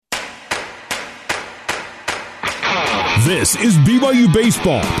This is BYU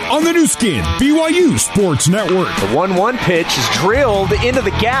Baseball on the new skin, BYU Sports Network. The 1-1 pitch is drilled into the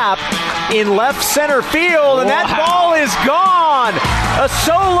gap in left center field, and that ball is gone. A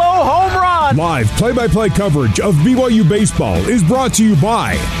solo home run. Live play-by-play coverage of BYU Baseball is brought to you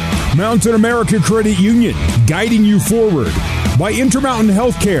by Mountain America Credit Union, guiding you forward. By Intermountain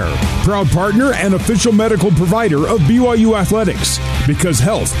Healthcare, proud partner and official medical provider of BYU Athletics, because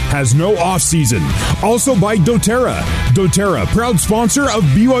health has no off-season. Also by doTERRA. doTERRA, proud sponsor of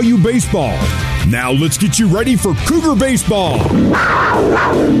BYU Baseball. Now let's get you ready for Cougar Baseball.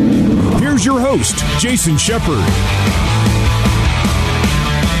 Here's your host, Jason Shepard.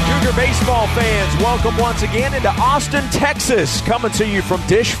 Cougar Baseball fans, welcome once again into Austin, Texas. Coming to you from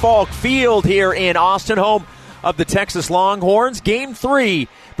Dish Falk Field here in Austin, home of the Texas Longhorns. Game 3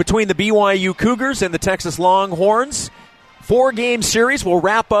 between the BYU Cougars and the Texas Longhorns. 4-game series will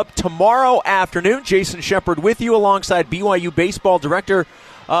wrap up tomorrow afternoon. Jason Shepard with you alongside BYU Baseball Director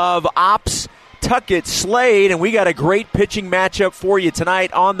of Ops, Tuckett Slade. And we got a great pitching matchup for you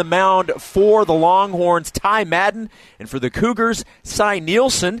tonight on the mound for the Longhorns, Ty Madden, and for the Cougars, Cy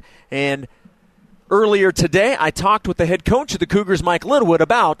Nielsen. And earlier today, I talked with the head coach of the Cougars, Mike Littlewood,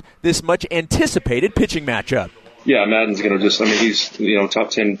 about this much anticipated pitching matchup. Yeah, Madden's going to he's, top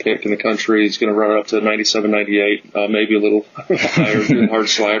 10 pick in the country. He's going to run it up to 97, 98, maybe a little higher, hard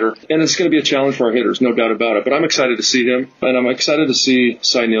slider. And it's going to be a challenge for our hitters, no doubt about it. But I'm excited to see him, and I'm excited to see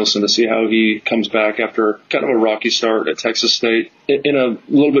Cy Nielsen, to see how he comes back after kind of a rocky start at Texas State in a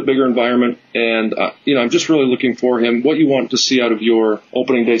little bit bigger environment. And, I'm just really looking for him. What you want to see out of your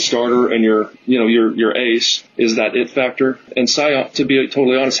opening day starter and your ace is that it factor. And Cy, to be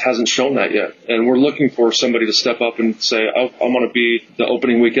totally honest, hasn't shown that yet. And we're looking for somebody to step up and say, I want to be the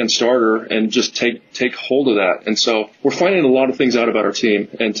opening weekend starter, and just take hold of that. And so we're finding a lot of things out about our team,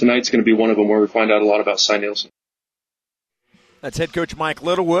 and tonight's going to be one of them where we find out a lot about Cy Nielsen. That's head coach Mike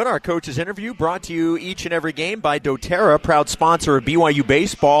Littlewood. Our coach's interview brought to you each and every game by doTERRA, proud sponsor of BYU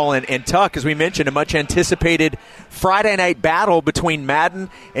Baseball. And Tuck, as we mentioned, a much-anticipated Friday night battle between Madden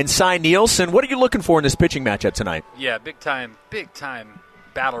and Cy Nielsen. What are you looking for in this pitching matchup tonight? Yeah, big time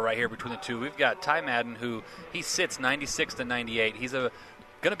battle right here between the two. We've got Ty Madden, who he sits 96 to 98. He's going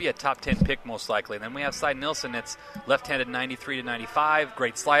to be a top 10 pick most likely. And then we have Cy Nielsen that's left-handed 93 to 95.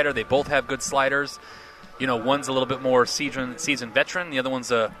 Great slider. They both have good sliders. One's a little bit more seasoned veteran. The other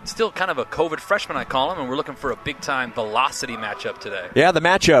one's still kind of a COVID freshman, I call him. And we're looking for a big-time velocity matchup today. Yeah, the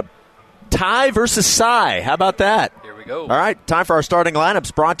matchup. Ty versus Cy. How about that? Here we go. All right, time for our starting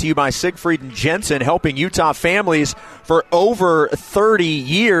lineups, brought to you by Siegfried and Jensen, helping Utah families for over 30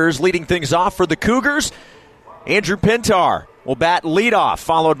 years. Leading things off for the Cougars, Andrew Pintar will bat leadoff,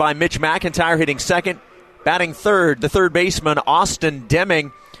 followed by Mitch McIntyre hitting second. Batting third, the third baseman, Austin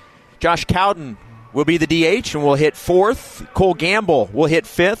Deming. Josh Cowden will be the DH and will hit fourth. Cole Gamble will hit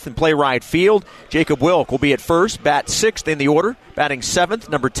fifth and play right field. Jacob Wilk will be at first, bat sixth in the order. Batting seventh,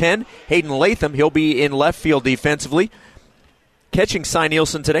 number 10, Hayden Latham. He'll be in left field defensively. Catching Cy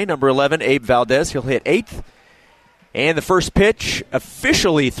Nielsen today, number 11, Abe Valdez. He'll hit eighth. And the first pitch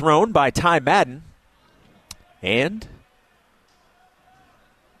officially thrown by Ty Madden. And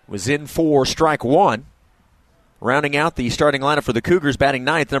was in for strike one. Rounding out the starting lineup for the Cougars, batting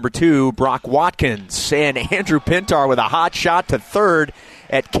ninth, number 2, Brock Watkins. And Andrew Pintar with a hot shot to third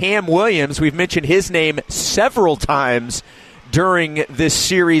at Cam Williams. We've mentioned his name several times during this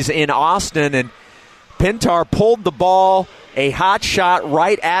series in Austin. And Pintar pulled the ball, a hot shot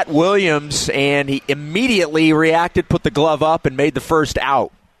right at Williams, and he immediately reacted, put the glove up, and made the first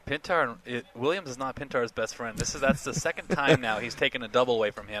out. Williams is not Pintar's best friend. That's the second time now he's taken a double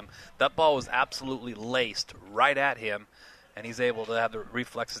away from him. That ball was absolutely laced right at him, and he's able to have the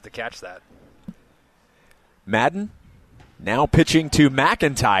reflexes to catch that. Madden now pitching to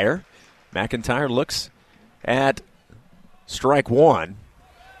McIntyre. McIntyre looks at strike one.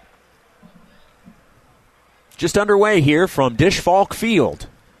 Just underway here from Dish Falk Field.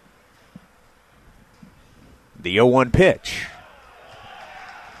 The 0-1 pitch.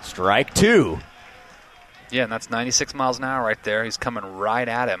 Strike two. Yeah, and that's 96 miles an hour right there. He's coming right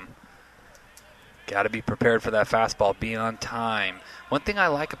at him. Got to be prepared for that fastball, be on time. One thing I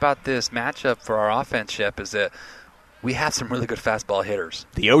like about this matchup for our offense, Shep, is that we have some really good fastball hitters.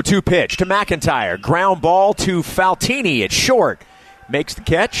 The 0-2 pitch to McIntyre. Ground ball to Faltini at short. Makes the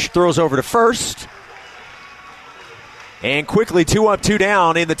catch, throws over to first. And quickly 2 up, 2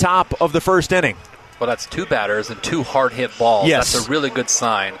 down in the top of the first inning. Well, that's 2 batters and 2 hard-hit balls. Yes. That's a really good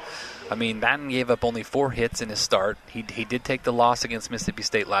sign. I mean, Madden gave up only 4 hits in his start. He did take the loss against Mississippi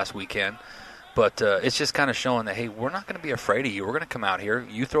State last weekend. But it's just kind of showing that, hey, we're not going to be afraid of you. We're going to come out here.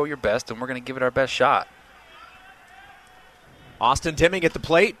 You throw your best, and we're going to give it our best shot. Austin Deming at the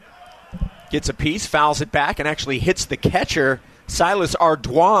plate. Gets a piece, fouls it back, and actually hits the catcher, Silas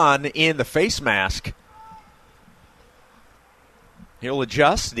Ardoin, in the face mask. He'll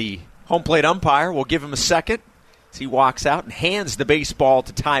adjust. The home plate umpire will give him a second as he walks out and hands the baseball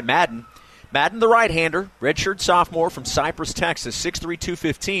to Ty Madden. Madden, the right-hander, redshirt sophomore from Cypress, Texas, 6'3",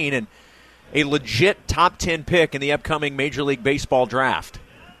 215, and a legit top 10 pick in the upcoming Major League Baseball draft.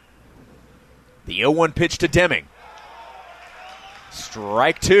 The 0-1 pitch to Deming.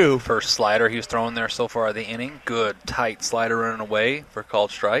 Strike two. First slider he was throwing there so far of the inning. Good, tight slider running away for a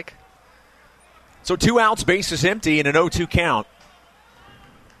called strike. So 2 outs, bases empty, and an 0-2 count.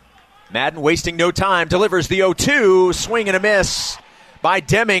 Madden wasting no time, delivers the 0-2, swing and a miss by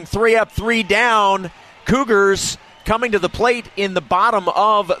Deming. 3 up, 3 down. Cougars coming to the plate in the bottom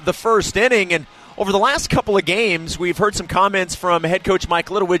of the first inning. And over the last couple of games, we've heard some comments from head coach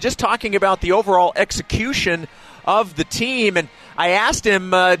Mike Littlewood just talking about the overall execution of the team. And I asked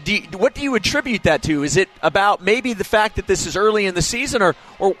him, what do you attribute that to? Is it about maybe the fact that this is early in the season, or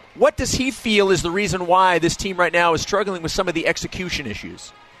what does he feel is the reason why this team right now is struggling with some of the execution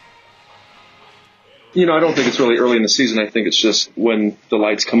issues? I don't think it's really early in the season. I think it's just when the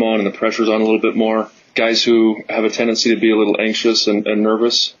lights come on and the pressure's on a little bit more. Guys who have a tendency to be a little anxious and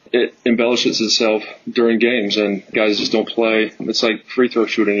nervous, it embellishes itself during games, and guys just don't play. It's like free throw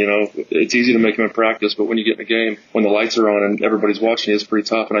shooting, It's easy to make them in practice, but when you get in a game, when the lights are on and everybody's watching, it's pretty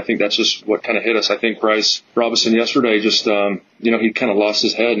tough, and I think that's just what kind of hit us. I think Bryce Robinson yesterday just, he kind of lost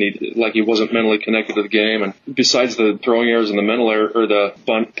his head, and he wasn't mentally connected to the game, and besides the throwing errors and the mental error, or the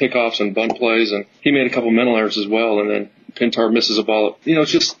bunt pickoffs and bunt plays, and he made a couple mental errors as well, and then Pintar misses a ball.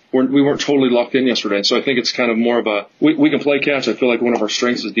 It's just we weren't totally locked in yesterday. So I think it's kind of more of we can play catch. I feel like one of our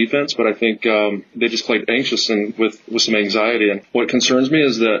strengths is defense, but I think they just played anxious and with some anxiety. And what concerns me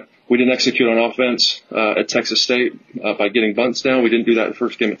is that we didn't execute on offense at Texas State by getting bunts down. We didn't do that in the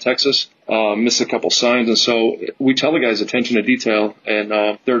first game at Texas. Missed a couple signs, and so we tell the guys attention to detail,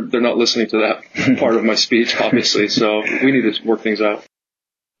 and they're not listening to that part of my speech, obviously. So we need to work things out.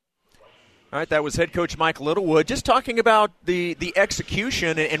 All right, that was head coach Mike Littlewood just talking about the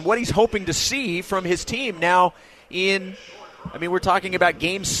execution and what he's hoping to see from his team now we're talking about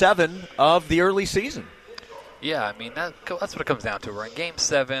Game 7 of the early season. Yeah, that's what it comes down to. We're in Game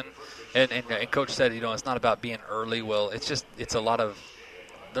 7, and Coach said, it's not about being early. Well, there's a lot of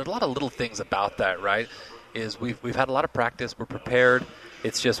little things about that, right? Is we've had a lot of practice, we're prepared.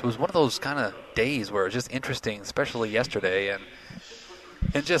 It was one of those kind of days where it was just interesting, especially yesterday, and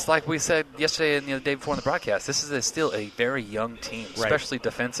just like we said yesterday and the day before in the broadcast, this is still a very young team, especially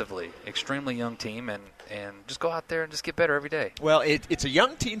defensively. Extremely young team, and just go out there and just get better every day. Well, it's a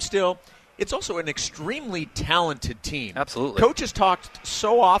young team still. It's also an extremely talented team. Absolutely. Coach has talked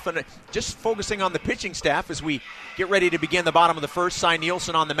so often, just focusing on the pitching staff as we get ready to begin the bottom of the first. Cy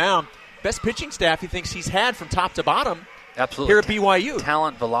Nielsen on the mound. Best pitching staff he thinks he's had from top to bottom. Absolutely. Here at BYU.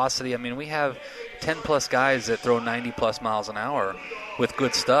 Talent, velocity. We have 10-plus guys that throw 90-plus miles an hour with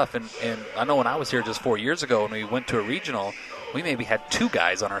good stuff. And I know when I was here just 4 years ago when we went to a regional, we maybe had 2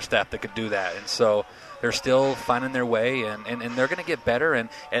 guys on our staff that could do that. And so they're still finding their way, and they're going to get better. And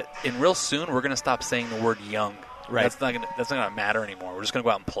real soon we're going to stop saying the word young. Right. That's not going to matter anymore. We're just going to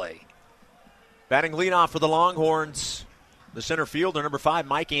go out and play. Batting leadoff for the Longhorns, the center fielder, number 5,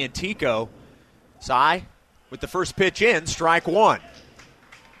 Mike Antico. Cy with the first pitch in, strike 1.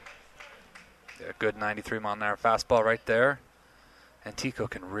 A good 93-mile-an-hour fastball right there. Antico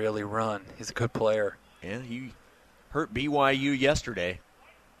can really run. He's a good player. And he hurt BYU yesterday.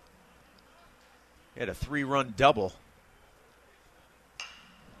 He had a 3-run double.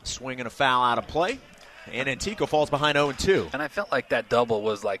 Swing and a foul out of play. And Antico falls behind 0-2. And I felt like that double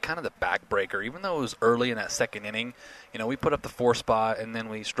was like kind of the backbreaker. Even though it was early in that second inning, we put up the 4 spot, and then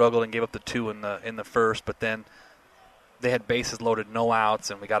we struggled and gave up the 2 in the first. But then they had bases loaded, no outs,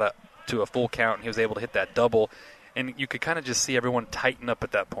 and we got to a full count, and he was able to hit that double. And you could kind of just see everyone tighten up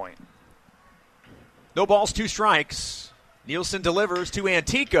at that point. No balls, 2 strikes. Nielsen delivers to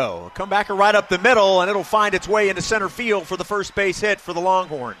Antico. Comebacker right up the middle, and it'll find its way into center field for the first base hit for the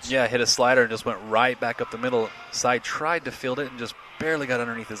Longhorns. Yeah, hit a slider and just went right back up the middle. Side tried to field it and just barely got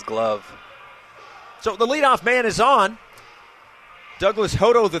underneath his glove. So the leadoff man is on. Douglas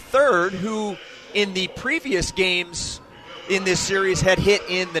Hodo III, who in the previous games in this series had hit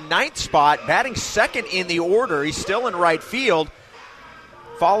in the 9th spot, batting second in the order. He's still in right field.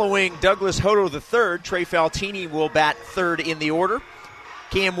 Following Douglas Hodo III, Trey Faltini will bat 3rd in the order.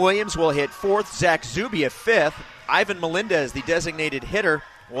 Cam Williams will hit 4th. Zach Zubia 5th. Ivan Melendez, the designated hitter,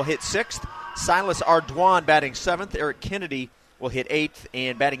 will hit 6th. Silas Ardoin batting 7th. Eric Kennedy will hit 8th.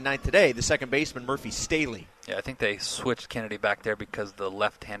 And batting 9th today, the second baseman, Murphy Staley. Yeah, I think they switched Kennedy back there because of the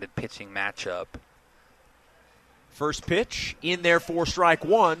left-handed pitching matchup. First pitch in there for strike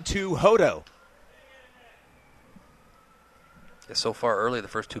one to Hodo. Yeah, so far early, the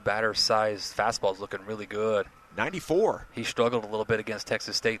first two batters' size fastball's looking really good. 94. He struggled a little bit against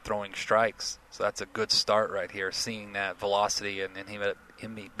Texas State throwing strikes, so that's a good start right here, seeing that velocity and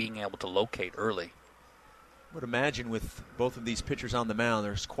him being able to locate early. I would imagine with both of these pitchers on the mound,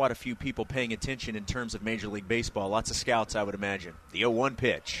 there's quite a few people paying attention in terms of Major League Baseball. Lots of scouts, I would imagine. The 0-1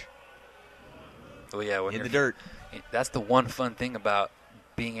 pitch. Oh, yeah. In the dirt. That's the one fun thing about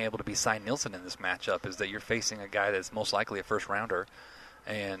being able to be Cy Nielsen in this matchup is that you're facing a guy that's most likely a first-rounder,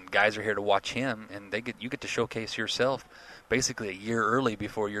 and guys are here to watch him, and you get to showcase yourself basically a year early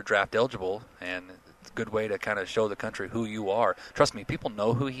before you're draft eligible, and it's a good way to kind of show the country who you are. Trust me, people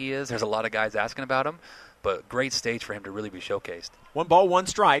know who he is. There's a lot of guys asking about him, but great stage for him to really be showcased. 1 ball, 1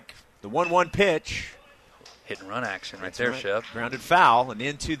 strike. The 1-1 pitch. Hit and run action right there, Shep. Grounded foul and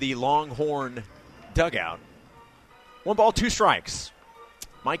into the Longhorn dugout. 1 ball, 2 strikes.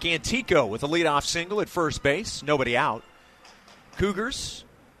 Mike Antico with a leadoff single at first base. Nobody out. Cougars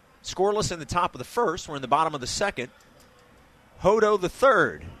scoreless in the top of the first. We're in the bottom of the second. Hodo the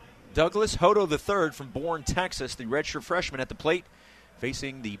third. Douglas Hodo the third from Bourne, Texas, the redshirt freshman at the plate,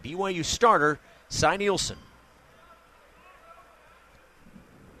 facing the BYU starter, Cy Nielsen.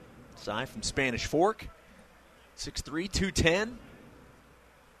 Cy from Spanish Fork, 6'3", 210.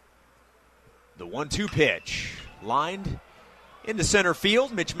 The 1-2 pitch, lined into center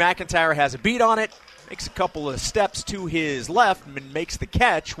field. Mitch McIntyre has a beat on it, makes a couple of steps to his left, and makes the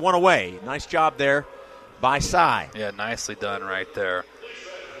catch, 1 away. Nice job there by Cy. Yeah, nicely done right there.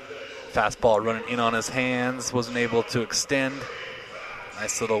 Fastball running in on his hands, wasn't able to extend.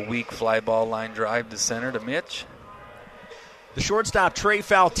 Nice little weak fly ball line drive to center to Mitch. The shortstop, Trey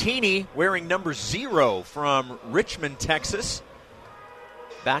Faltini, wearing number 0 from Richmond, Texas.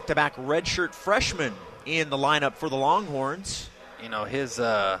 Back-to-back redshirt freshman in the lineup for the Longhorns. You know, his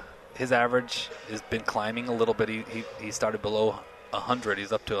average has been climbing a little bit. He started below 100.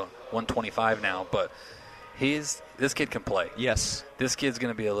 He's up to 125 now, but this kid can play. Yes. This kid's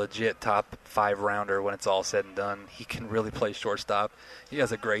going to be a legit top 5 rounder when it's all said and done. He can really play shortstop. He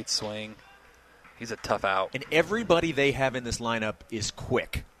has a great swing. He's a tough out. And everybody they have in this lineup is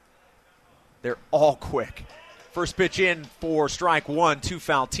quick. They're all quick. First pitch in for strike 1 to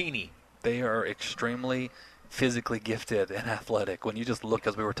Faltini. They are extremely physically gifted and athletic. When you just look,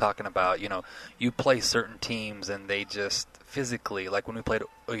 as we were talking about, you play certain teams and they just physically, like when we played,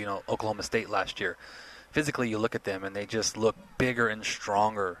 Oklahoma State last year, physically you look at them and they just look bigger and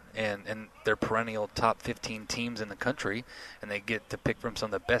stronger, and they're perennial top 15 teams in the country, and they get to pick from some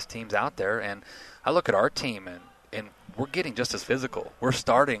of the best teams out there. And I look at our team and we're getting just as physical. We're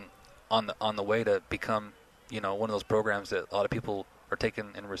starting on the way to become, one of those programs that a lot of people are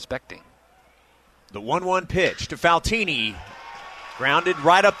taking and respecting. The 1-1 pitch to Faltini. Grounded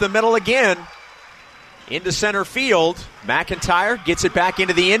right up the middle again. Into center field. McIntyre gets it back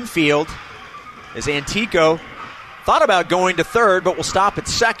into the infield as Antico thought about going to third, but will stop at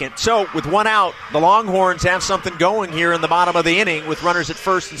second. So with 1 out, the Longhorns have something going here in the bottom of the inning with runners at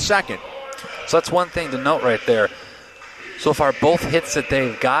first and second. So that's one thing to note right there. So far, both hits that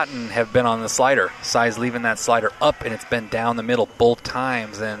they've gotten have been on the slider. Cy's leaving that slider up, and it's been down the middle both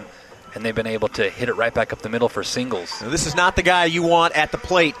times, and they've been able to hit it right back up the middle for singles. Now, this is not the guy you want at the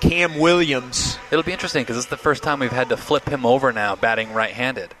plate, Cam Williams. It'll be interesting because it's the first time we've had to flip him over now, batting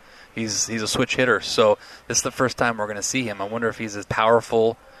right-handed. He's a switch hitter, so this is the first time we're going to see him. I wonder if he's as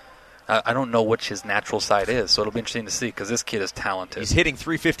powerful. I don't know which his natural side is, so it'll be interesting to see because this kid is talented. He's hitting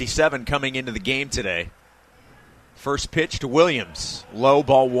 .357 coming into the game today. First pitch to Williams. Low,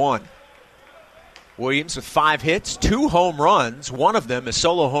 ball 1. Williams with 5 hits, 2 home runs. One of them a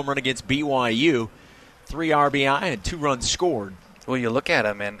solo home run against BYU. 3 RBI and 2 runs scored. Well, you look at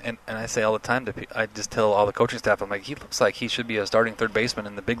him, and I say all the time, I just tell all the coaching staff, I'm like, he looks like he should be a starting third baseman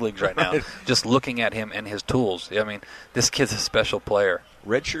in the big leagues right now. Just looking at him and his tools. I mean, this kid's a special player.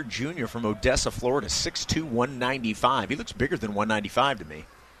 Redshirt junior from Odessa, Florida, 6'2", 195. He looks bigger than 195 to me.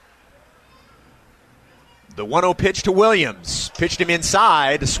 The 1-0 pitch to Williams. Pitched him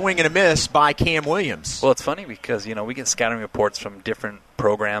inside, a swing and a miss by Cam Williams. Well, it's funny because, we get scouting reports from different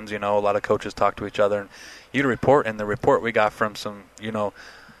programs. A lot of coaches talk to each other. And you get a report, and the report we got from some,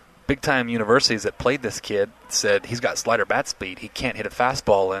 big-time universities that played this kid said he's got slider bat speed. He can't hit a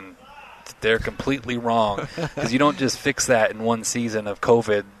fastball, and they're completely wrong because you don't just fix that in one season of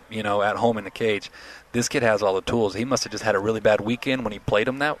COVID, at home in the cage. This kid has all the tools. He must have just had a really bad weekend when he played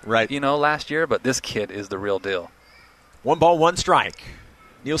him last year, but this kid is the real deal. 1 ball, 1 strike.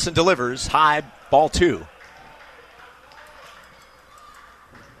 Nielsen delivers, high, ball 2.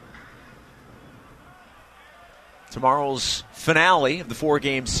 Tomorrow's finale of the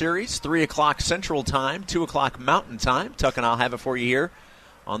 4-game series, 3 o'clock Central Time, 2 o'clock Mountain Time. Tuck and I'll have it for you here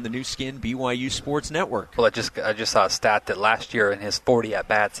on the new skin BYU Sports Network. Well, I just saw a stat that last year in his 40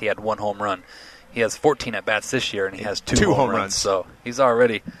 at-bats, he had 1 home run. He has 14 at-bats this year, and he has 2 home runs. So he's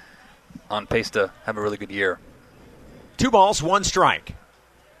already on pace to have a really good year. 2 balls, 1 strike.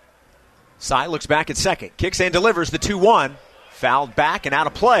 Sy looks back at second, kicks and delivers the 2-1. Fouled back and out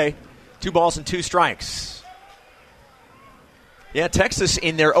of play. 2 balls and 2 strikes. Yeah, Texas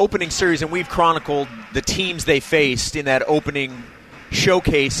in their opening series, and we've chronicled the teams they faced in that opening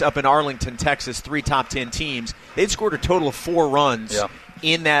showcase up in Arlington, Texas, 3 top 10 teams. They'd scored a total of 4 runs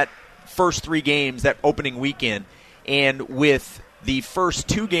in that first 3 games, that opening weekend. And with the first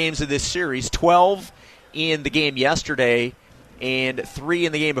 2 games of this series, 12 in the game yesterday and 3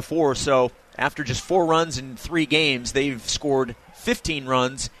 in the game before. So after just 4 runs in 3 games, they've scored 15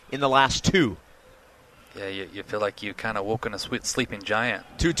 runs in the last 2. Yeah, you feel like you kind of woken a sweet sleeping giant.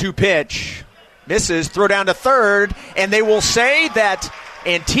 2-2 pitch. Misses, throw down to third, and they will say that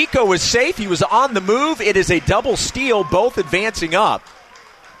Antico is safe. He was on the move. It is a double steal, both advancing up.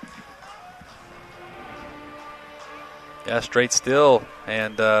 Yeah, straight steal,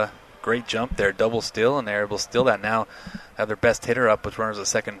 and great jump there, double steal, and they're able to steal that now. Have their best hitter up with runners at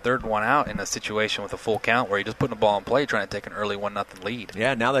second and third, 1 out in a situation with a full count where you're just putting the ball in play, trying to take an early 1-0 lead.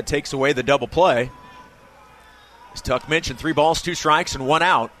 Yeah, now that takes away the double play. As Tuck mentioned, 3 balls, 2 strikes, and 1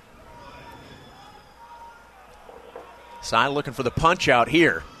 out. Sy looking for the punch out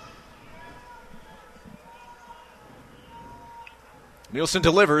here. Nielsen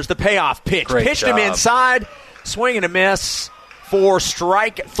delivers the payoff pitch. Great Pitched job. him inside. Swing and a miss for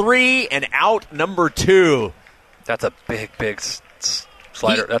strike 3 and out number 2. That's a big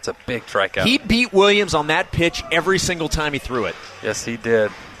slider. That's a big strikeout. He beat Williams on that pitch every single time he threw it. Yes, he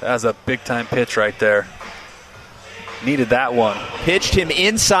did. That was a big-time pitch right there. Needed that one. Pitched him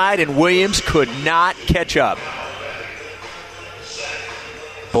inside, and Williams could not catch up.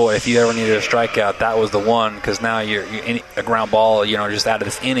 Boy, if you ever needed a strikeout, that was the one, because now you're in a ground ball, just out of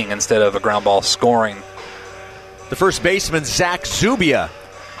this inning instead of a ground ball scoring. The first baseman, Zach Zubia,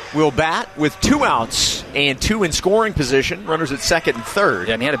 will bat with 2 outs and 2 in scoring position. Runners at second and third.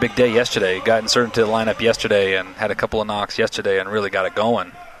 Yeah, and he had a big day yesterday. He got inserted into the lineup yesterday and had a couple of knocks yesterday and really got it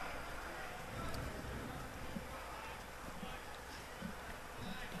going.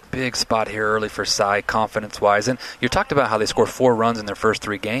 Big spot here early for Sy, confidence-wise. And you talked about how they scored 4 runs in their first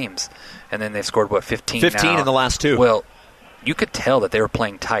 3 games, and then they scored, 15 15 now? in the last 2. Well, you could tell that they were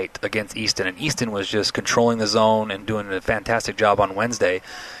playing tight against Easton, and Easton was just controlling the zone and doing a fantastic job on Wednesday.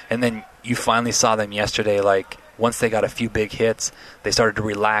 And then you finally saw them yesterday, once they got a few big hits, they started to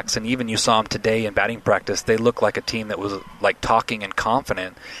relax, and even you saw them today in batting practice. They looked like a team that was, talking and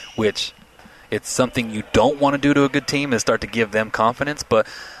confident, which it's something you don't want to do to a good team is start to give them confidence, but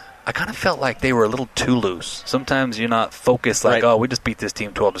I kind of felt like they were a little too loose. Sometimes you're not focused right. Oh, we just beat this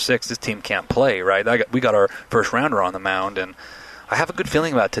team 12-6. This team can't play, right? We got our first rounder on the mound, and I have a good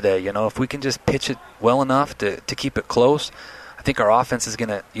feeling about today. If we can just pitch it well enough to keep it close, I think our offense is going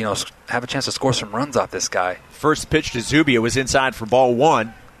to, have a chance to score some runs off this guy. First pitch to Zubia was inside for ball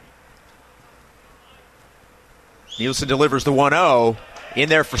 1. Nielsen delivers the 1-0. In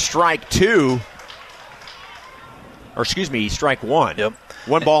there for strike 2. Or excuse me, strike 1. Yep.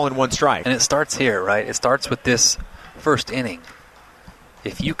 1 ball and 1 strike. And it starts here, right? It starts with this first inning.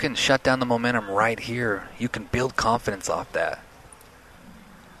 If you can shut down the momentum right here, you can build confidence off that.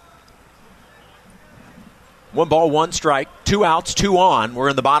 1 ball, 1 strike, 2 outs, 2 on. We're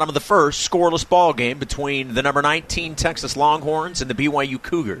in the bottom of the first, scoreless ball game between the number 19 Texas Longhorns and the BYU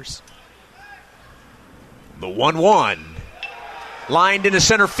Cougars. The 1-1. Lined into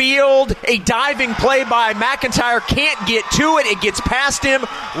center field. A diving play by McIntyre. Can't get to it. It gets past him.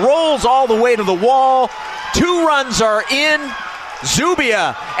 Rolls all the way to the wall. 2 runs are in.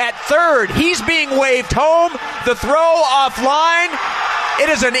 Zubia at third. He's being waved home. The throw offline. It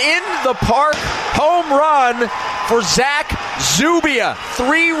is an in-the-park home run for Zach Zubia.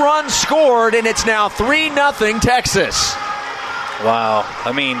 3 runs scored, and it's now 3-0 Texas. Wow.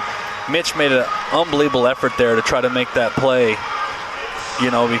 Mitch made an unbelievable effort there to try to make that play.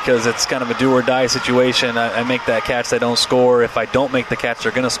 Because it's kind of a do-or-die situation. I make that catch, they don't score. If I don't make the catch,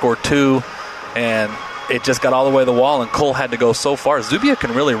 they're going to score 2. And it just got all the way to the wall, and Cole had to go so far. Zubia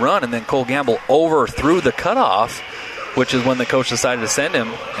can really run, and then Cole Gamble overthrew the cutoff, which is when the coach decided to send him,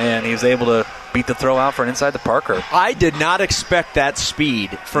 and he was able to beat the throw out for an inside the Parker. I did not expect that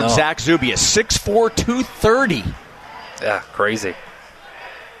speed from Zach Zubia. 6'4", 230. Yeah, crazy.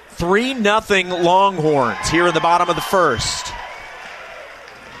 3-0 Longhorns here in the bottom of the first.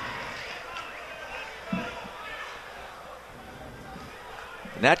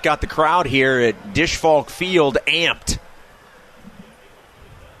 And that got the crowd here at Disch-Falk Field amped.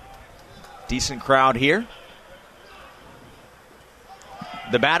 Decent crowd here.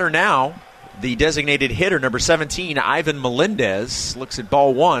 The batter now, the designated hitter, number 17, Ivan Melendez, looks at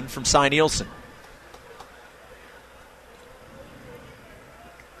ball one from Cy Nielsen.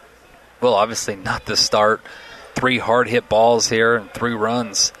 Well, obviously not the start. 3 hard-hit balls here and 3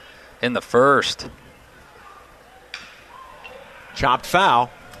 runs in the first. Chopped foul.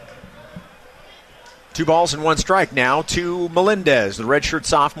 2 balls and 1 strike now to Melendez, the redshirt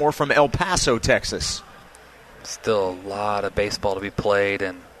sophomore from El Paso, Texas. Still a lot of baseball to be played,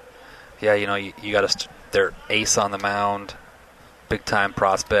 and yeah, you got their ace on the mound, big-time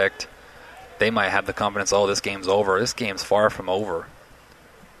prospect. They might have the confidence, this game's over. This game's far from over.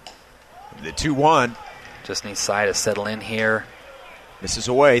 The 2-1. Just needs Cy to settle in here. Misses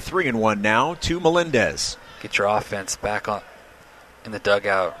away, 3-1 now to Melendez. Get your offense back on in the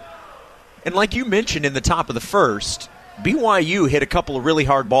dugout. And like you mentioned in the top of the first, BYU hit a couple of really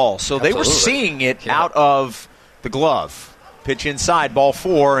hard balls, so they were seeing it out of the glove. Pitch inside, ball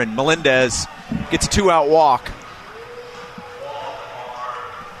 4, and Melendez gets a 2-out walk.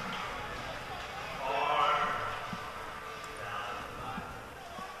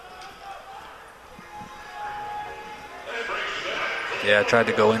 Yeah, I tried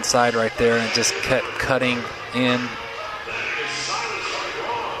to go inside right there and just kept cutting in.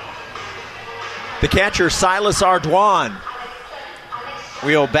 The catcher, Silas Ardoin,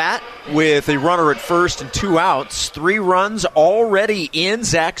 will bat with a runner at first and 2 outs. 3 runs already in.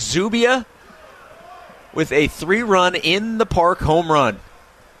 Zach Zubia with a 3-run in the park home run.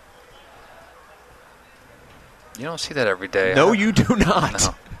 You don't see that every day. No, you do not.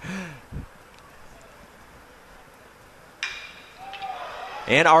 No.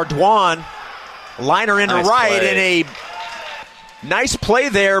 And Ardoin, liner into right, play. and a nice play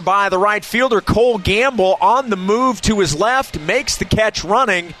there by the right fielder, Cole Gamble, on the move to his left, makes the catch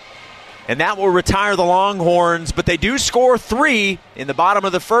running, and that will retire the Longhorns. But they do score 3 in the bottom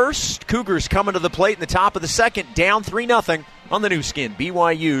of the first. Cougars coming to the plate in the top of the second, down 3-0 on the new skin,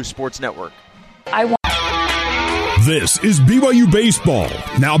 BYU Sports Network. This is BYU Baseball.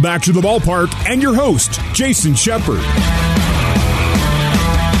 Now back to the ballpark and your host, Jason Shepard.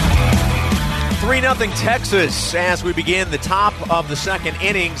 3-0 Texas as we begin the top of the second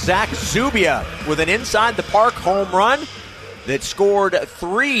inning. Zach Zubia with an inside-the-park home run that scored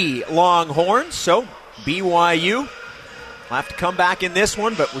 3 Longhorns. So BYU will have to come back in this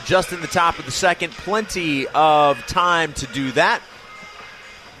one, but we're just in the top of the second. Plenty of time to do that.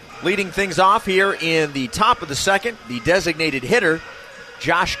 Leading things off here in the top of the second, the designated hitter,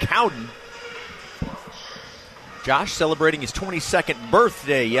 Josh Cowden. Josh celebrating his 22nd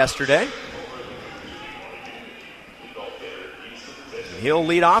birthday yesterday. He'll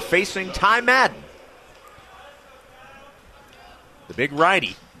lead off facing Ty Madden, the big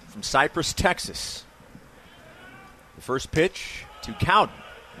righty from Cypress, Texas. The first pitch to Cowden.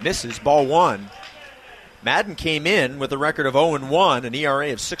 Misses, ball 1. Madden came in with a record of 0-1, an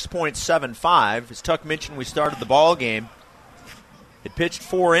ERA of 6.75. As Tuck mentioned, we started the ball game. It pitched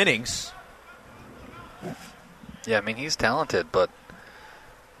 4 innings. Yeah, I mean, he's talented, but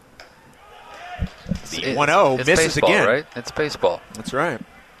the 1-0 misses baseball, again. Right? It's baseball. That's right.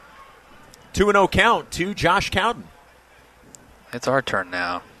 2-0 count to Josh Cowden. It's our turn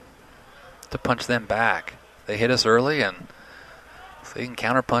now to punch them back. They hit us early, and so they can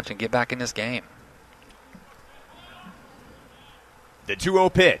counterpunch and get back in this game. The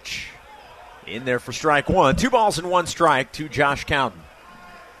 2-0 pitch. In there for strike 1. 2 balls and 1 strike to Josh Cowden.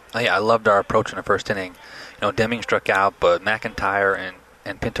 Oh, yeah, I loved our approach in the first inning. Deming struck out, but McIntyre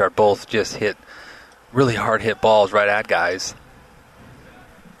and Pintar both just hit really hard hit balls right at guys.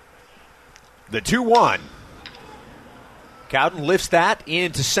 The 2-1. Cowden lifts that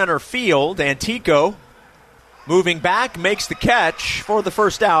into center field. Antico moving back, makes the catch for the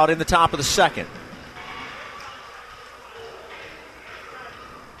first out in the top of the second.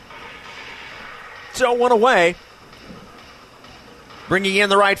 So 1 away. Bringing in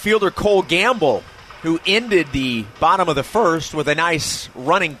the right fielder, Cole Gamble, who ended the bottom of the first with a nice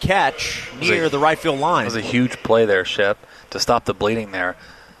running catch near the right field line. It was a huge play there, Shep, to stop the bleeding there.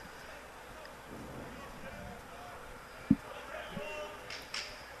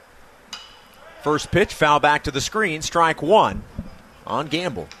 First pitch, foul back to the screen, strike 1 on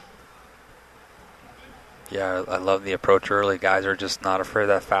Gamble. Yeah, I love the approach early. Guys are just not afraid of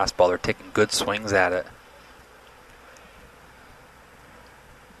that fastball. They're taking good swings at it.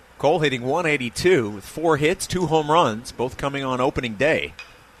 Cole hitting 182 with 4 hits, 2 home runs, both coming on opening day.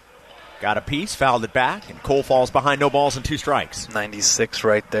 Got a piece, fouled it back, and Cole falls behind, no balls and 2 strikes. 96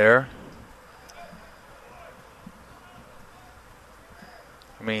 right there.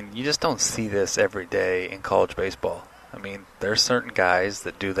 I mean, you just don't see this every day in college baseball. I mean, there's certain guys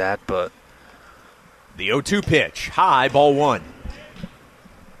that do that, but... The 0-2 pitch, high, ball 1.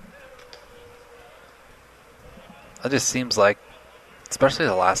 It just seems like, especially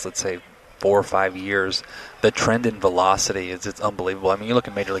the last, let's say, 4 or 5 years, the trend in velocity it's unbelievable. I mean, you look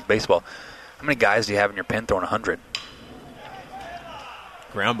at Major League Baseball. How many guys do you have in your pen throwing 100?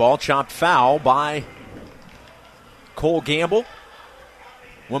 Ground ball chopped foul by Cole Gamble.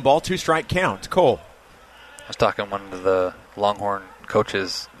 1 ball, 2 strike count. Cole. I was talking to one of the Longhorn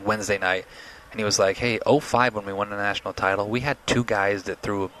coaches Wednesday night, and he was like, hey, 05 when we won the national title, we had 2 guys that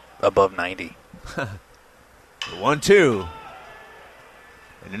threw above 90. 1-2.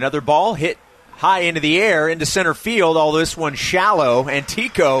 And another ball hit high into the air, into center field, although this one shallow. And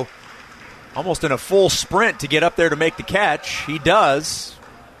Tico almost in a full sprint to get up there to make the catch. He does.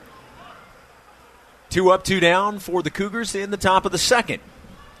 2 up, 2 down for the Cougars in the top of the second.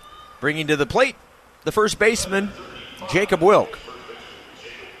 Bringing to the plate the first baseman, Jacob Wilk.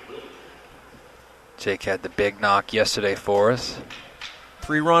 Jake had the big knock yesterday for us.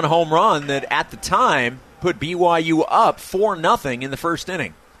 3-run home run that at the time put BYU up 4-0 in the first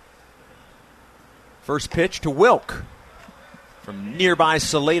inning. First pitch to Wilk from nearby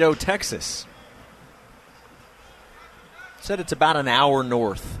Salado, Texas. Said it's about an hour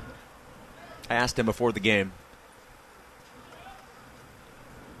north. I asked him before the game.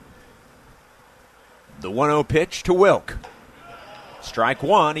 The 1-0 pitch to Wilk. Strike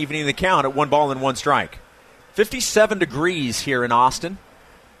 1, evening the count at 1 ball and 1 strike. 57 degrees here in Austin.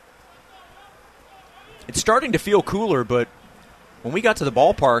 It's starting to feel cooler, but when we got to the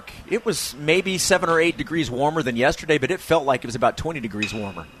ballpark, it was maybe 7 or 8 degrees warmer than yesterday, but it felt like it was about 20 degrees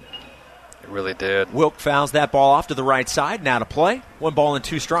warmer. It really did. Wilk fouls that ball off to the right side. Now to play. 1 ball and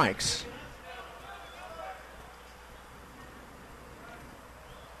 2 strikes.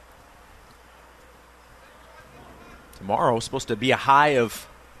 Tomorrow supposed to be a high of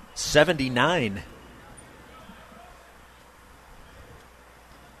 79.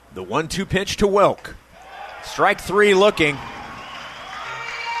 The 1-2 pitch to Wilk. Strike 3 looking.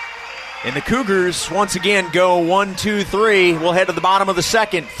 And the Cougars once again go 1-2-3. We'll head to the bottom of the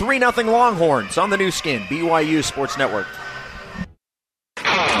second. 3-0 Longhorns on the new skin, BYU Sports Network.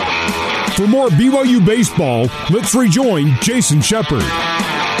 For more BYU baseball, let's rejoin Jason Shepard.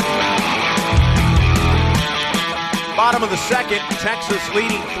 Bottom of the second, Texas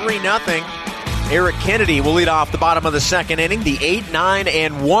leading 3-0. Eric Kennedy will lead off the bottom of the second inning. The 8, 9,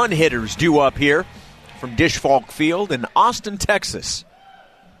 and 1 hitters due up here from Dish Falk Field in Austin, Texas.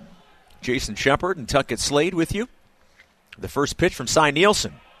 Jason Shepard and Tuckett Slade with you. The first pitch from Cy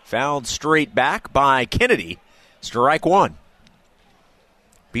Nielsen. Fouled straight back by Kennedy. Strike 1.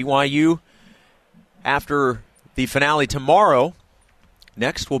 BYU, after the finale tomorrow,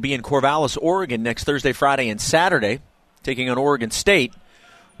 next will be in Corvallis, Oregon, next Thursday, Friday, and Saturday, taking on Oregon State.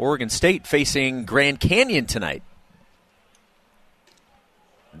 Oregon State facing Grand Canyon tonight.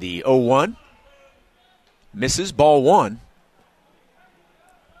 The 0-1 misses, ball 1.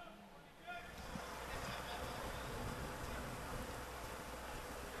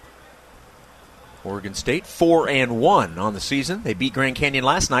 Oregon State 4-1 on the season. They beat Grand Canyon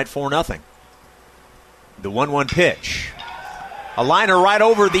last night 4-0. The 1-1 pitch. A liner right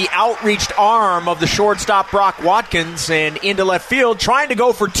over the outreached arm of the shortstop Brock Watkins and into left field, trying to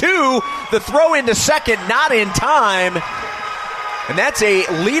go for 2. The throw into second, not in time. And that's a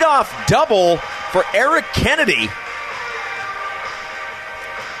leadoff double for Eric Kennedy.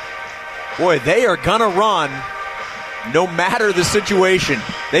 Boy, they are going to run no matter the situation.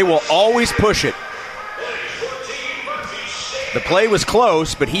 They will always push it. The play was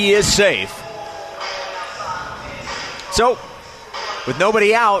close, but he is safe. So, with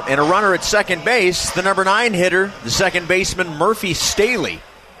nobody out and a runner at second base, the number 9 hitter, the second baseman Murphy Staley.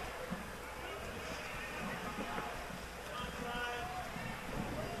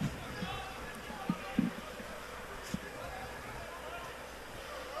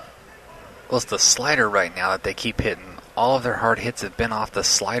 Well, it's the slider right now that they keep hitting. All of their hard hits have been off the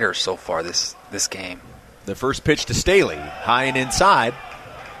slider so far this game. The first pitch to Staley, high and inside.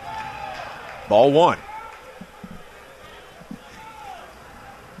 Ball 1.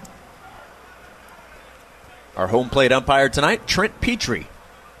 Our home plate umpire tonight, Trent Petrie.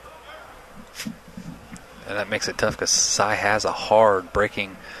 And that makes it tough because Cy has a hard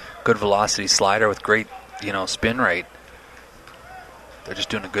breaking, good velocity slider with great, spin rate. They're just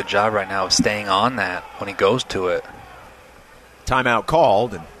doing a good job right now of staying on that when he goes to it. Timeout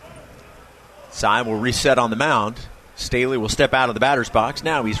called, and Sy will reset on the mound. Staley will step out of the batter's box.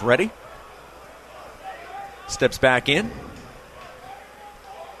 Now he's ready. Steps back in.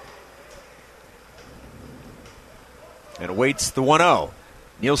 And awaits the 1-0.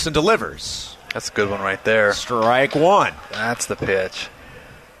 Nielsen delivers. That's a good one right there. Strike one. That's the pitch.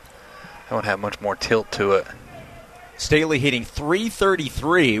 That won't have much more tilt to it. Staley hitting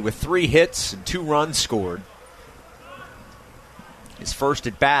 .333 with 3 hits and 2 runs scored. His first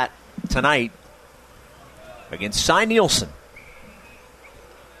at bat tonight against Sy Nielsen.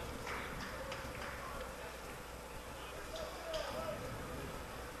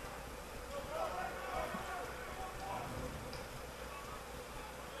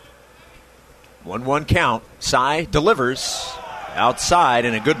 One count. Sy delivers outside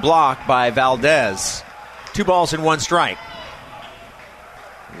and a good block by Valdez. 2 balls and 1 strike.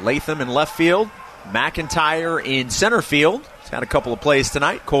 Latham in left field. McIntyre in center field. He's had a couple of plays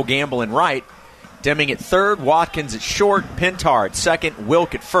tonight. Cole Gamble in right. Deming at third. Watkins at short. Pintar at second.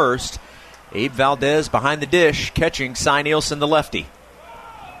 Wilk at first. Abe Valdez behind the dish, catching Sy Nielsen, the lefty.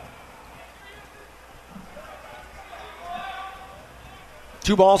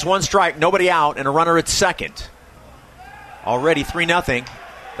 Two balls, 1 strike, nobody out, and a runner at second. Already 3-0.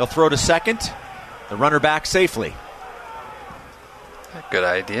 They'll throw to second. The runner back safely. Good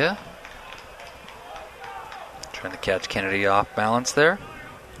idea. Trying to catch Kennedy off balance there.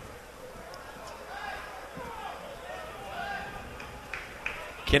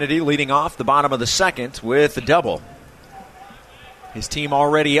 Kennedy leading off the bottom of the second with a double. His team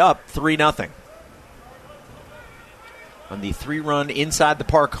already up 3-0. On the 3-run inside the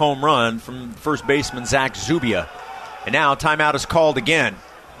park home run from first baseman Zach Zubia. And now timeout is called again.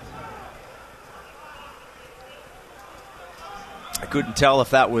 I couldn't tell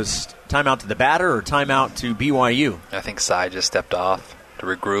if that was timeout to the batter or timeout to BYU. I think Sy just stepped off to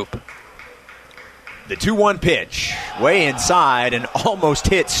regroup. The 2-1 pitch, way inside and almost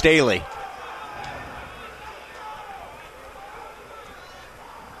hit Staley.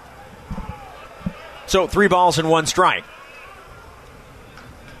 So 3 balls and 1 strike.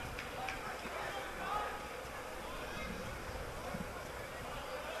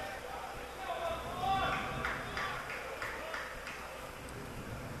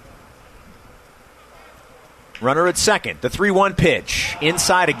 Runner at second. The 3-1 pitch.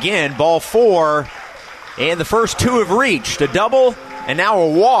 Inside again. Ball 4. And the first 2 have reached. A double and now a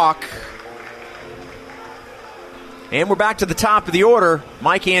walk. And we're back to the top of the order.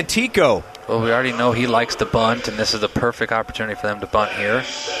 Mike Antico. Well, we already know he likes to bunt, and this is the perfect opportunity for them to bunt here.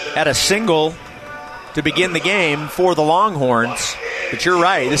 Had a single to begin the game for the Longhorns. But you're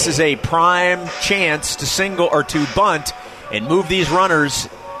right. This is a prime chance to single or to bunt and move these runners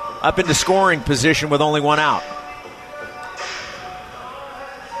up into scoring position with only 1 out.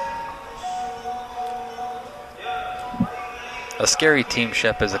 A scary team,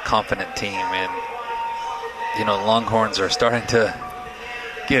 Shep, is a confident team, and the Longhorns are starting to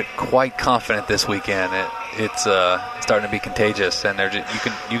get quite confident this weekend. It's starting to be contagious, and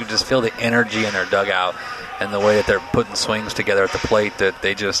you can just feel the energy in their dugout and the way that they're putting swings together at the plate. That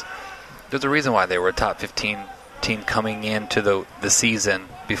there's a reason why they were a top 15 team coming into the season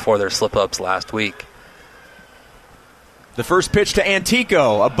before their slip-ups last week. The first pitch to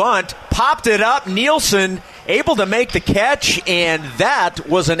Antico, a bunt, popped it up. Nielsen able to make the catch, and that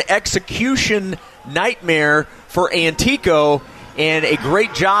was an execution nightmare for Antico, and a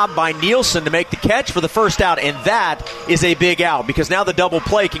great job by Nielsen to make the catch for the first out, and that is a big out because now the double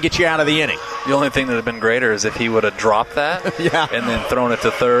play can get you out of the inning. The only thing that would have been greater is if he would have dropped that and then thrown it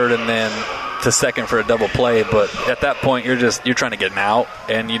to third and then to second for a double play, but at that point you're trying to get an out,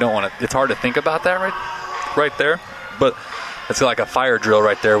 and you don't want to. It's hard to think about that right there. But it's like a fire drill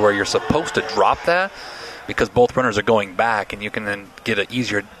right there where you're supposed to drop that because both runners are going back, and you can then get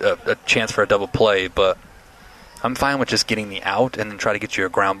a chance for a double play. But I'm fine with just getting the out and then try to get you a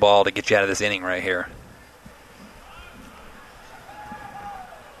ground ball to get you out of this inning right here.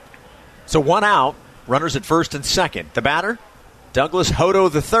 So 1 out, runners at first and second. The batter, Douglas Hodo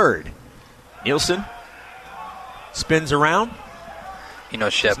III. Nielsen spins around.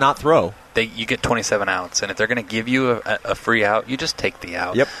 Shep, does not throw. You get 27 outs, and if they're going to give you a free out, you just take the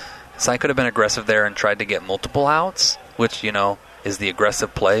out. Yep. Sy could have been aggressive there and tried to get multiple outs, which, is the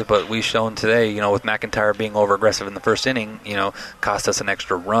aggressive play, but we've shown today, with McIntyre being over-aggressive in the first inning, cost us an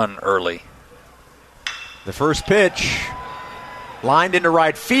extra run early. The first pitch, lined into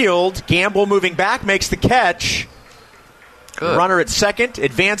right field. Gamble moving back, makes the catch. Good. Runner at second,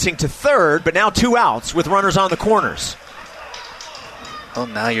 advancing to third, but now 2 outs with runners on the corners. Well,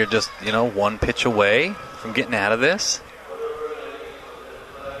 now you're just, 1 pitch away from getting out of this.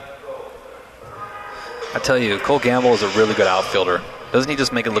 I tell you, Cole Gamble is a really good outfielder. Doesn't he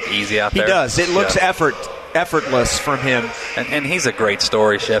just make it look easy out there? He does. It looks effortless from him. And he's a great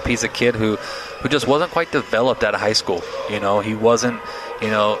story, Shep. He's a kid who just wasn't quite developed out of high school. He wasn't,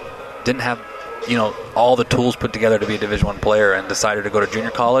 didn't have, all the tools put together to be a Division I player, and decided to go to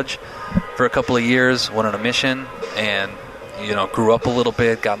junior college for a couple of years, went on a mission, and, grew up a little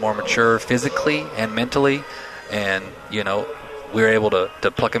bit, got more mature physically and mentally, and, we were able to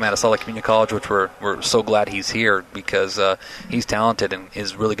pluck him out of Salt Lake Community College, which we're so glad he's here because he's talented and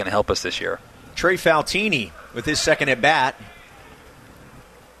is really going to help us this year. Trey Faltini with his second at bat.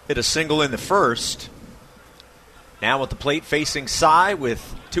 Hit a single in the first. Now with the plate facing Cy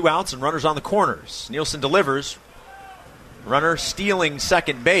with 2 outs and runners on the corners. Nielsen delivers. Runner stealing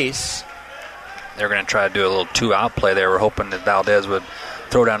second base. They're going to try to do a little 2-out play there. We're hoping that Valdez would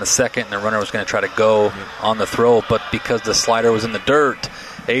throw down a second, and the runner was going to try to go on the throw. But because the slider was in the dirt,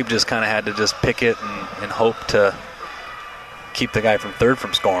 Abe just kind of had to just pick it and hope to keep the guy from third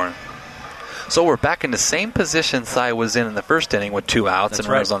from scoring. So we're back in the same position Cy was in the first inning with 2 outs and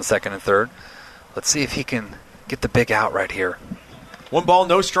runners on second and third. Let's see if he can get the big out right here. 1 ball,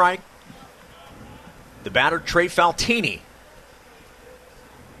 no strike. The batter, Trey Faltini.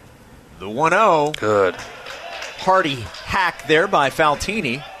 The 1-0. Good. Hardy hack there by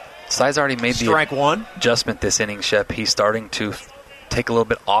Faltini. Cy's already made Strike the one. Adjustment this inning, Shep. He's starting to take a little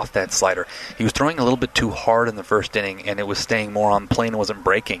bit off that slider. He was throwing a little bit too hard in the first inning, and it was staying more on plane and wasn't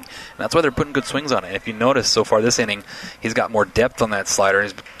breaking. And that's why they're putting good swings on it. And if you notice so far this inning, he's got more depth on that slider,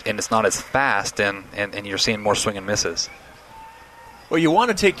 and it's not as fast, and you're seeing more swing and misses. Well, you want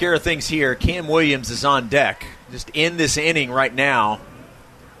to take care of things here. Cam Williams is on deck. Just in this inning right now.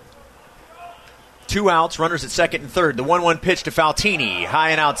 2 outs, runners at second and third. The 1-1 pitch to Faltini, high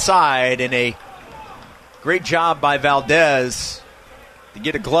and outside, and a great job by Valdez to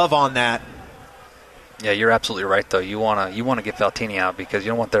get a glove on that. Yeah, you're absolutely right, though. You want to get Faltini out because you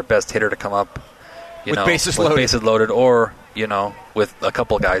don't want their best hitter to come up with bases loaded, or with a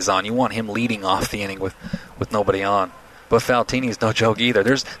couple guys on. You want him leading off the inning with nobody on. But Faltini's no joke either.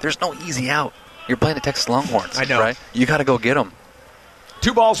 There's no easy out. You're playing the Texas Longhorns. I know, right? You got to go get them.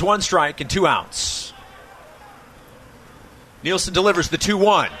 2 balls, 1 strike, and 2 outs. Nielsen delivers the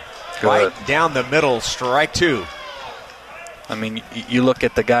 2-1. Good. Right down the middle, strike 2. I mean, you look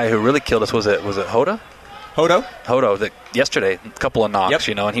at the guy who really killed us. Was it Hoda? Hodo, yesterday, a couple of knocks,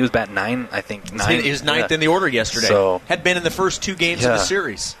 Yep. and he was batting 9, I think. He was ninth in the order yesterday. So, had been in the first 2 games of the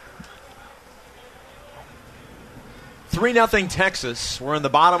series. 3-0 Texas. We're in the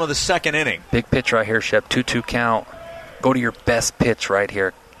bottom of the second inning. Big pitch right here, Shep. 2-2 count. Go to your best pitch right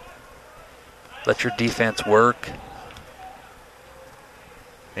here. Let your defense work.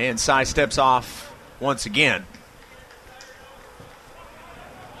 And Cy steps off once again.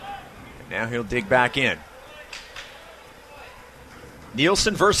 Now he'll dig back in.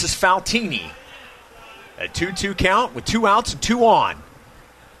 Nielsen versus Faltini. A 2-2 count with 2 outs and 2 on.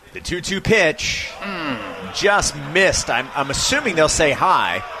 The 2-2 pitch just missed. I'm assuming they'll say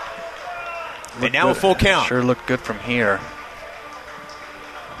high. And now a full count. Sure looked good from here.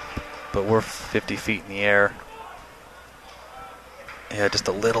 But we're 50 feet in the air. Yeah, just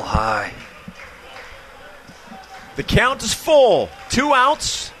a little high. The count is full. 2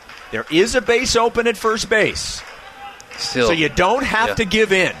 outs. There is a base open at first base. Still, so you don't have to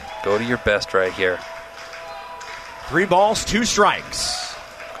give in. Go to your best right here. 3 balls, 2 strikes.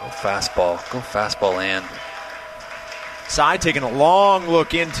 Go fastball in. Cy taking a long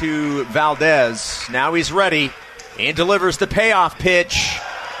look into Valdez. Now he's ready and delivers the payoff pitch.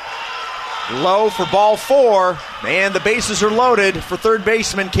 Low for ball 4, and the bases are loaded for third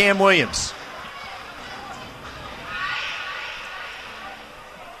baseman Cam Williams.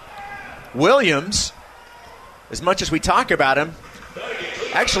 Williams, as much as we talk about him,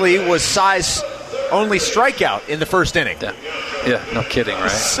 actually was Cy's only strikeout in the first inning. Yeah, no kidding, right?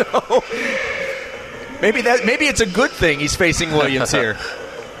 So maybe it's a good thing he's facing Williams here.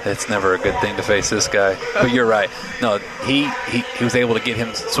 It's never a good thing to face this guy. But you're right. No, he was able to get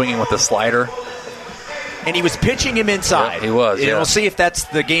him swinging with the slider. And he was pitching him inside. Yeah, he was, and we'll see if that's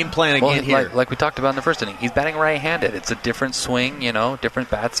the game plan again here. Like we talked about in the first inning, he's batting right-handed. It's a different swing, different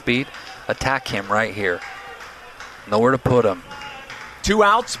bat speed. Attack him right here. Nowhere to put him. 2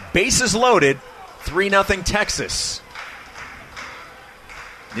 outs, bases loaded, 3-0 Texas.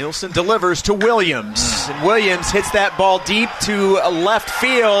 Nielsen delivers to Williams. And Williams hits that ball deep to left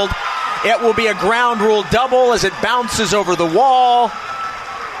field. It will be a ground rule double as it bounces over the wall.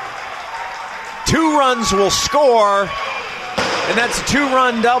 2 runs will score, and that's a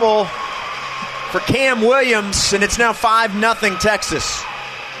 2-run double for Cam Williams, and it's now 5-0 Texas.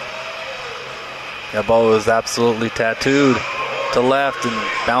 That ball was absolutely tattooed to left and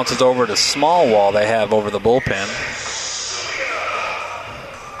bounces over to small wall they have over the bullpen.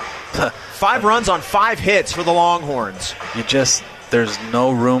 5 runs on 5 hits for the Longhorns. There's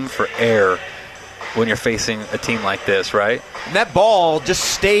no room for error when you're facing a team like this, right? And that ball just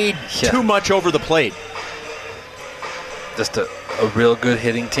stayed too much over the plate. Just a real good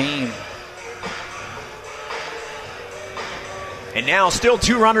hitting team. And now still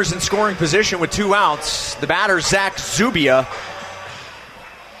 2 runners in scoring position with 2 outs. The batter, Zach Zubia.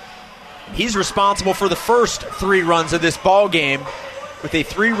 He's responsible for the first 3 runs of this ball game with a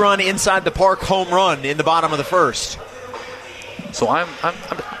 3-run inside the park home run in the bottom of the first. So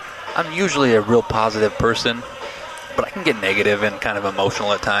I'm usually a real positive person, but I can get negative and kind of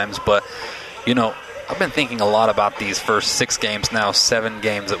emotional at times. But, I've been thinking a lot about these first 6 games now, 7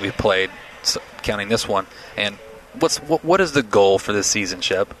 games that we've played, counting this one. And what is the goal for this season,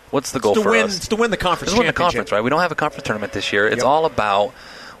 Shep? What's the goal for us? It's to win the conference championship. Win the conference, right? We don't have a conference tournament this year. It's all about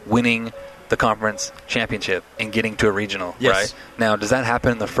winning the conference championship and getting to a regional, right? Now, does that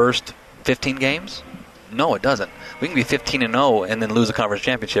happen in the first 15 games? No, it doesn't. We can be 15-0 and then lose a conference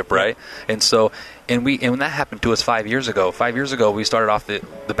championship, right? And so, and when that happened to us 5 years ago. 5 years ago, we started off the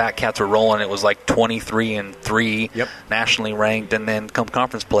Batcats were rolling. It was like 23-3, nationally ranked, and then come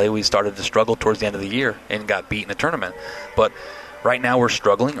conference play, we started to struggle towards the end of the year and got beat in a tournament. But right now, we're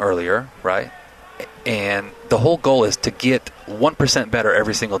struggling earlier, right? And the whole goal is to get 1% better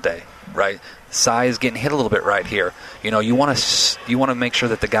every single day, right? Size getting hit a little bit right here. You want to make sure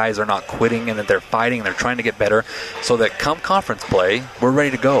that the guys are not quitting and that they're fighting and they're trying to get better, so that come conference play, we're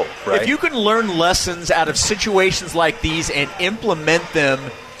ready to go. Right? If you can learn lessons out of situations like these and implement them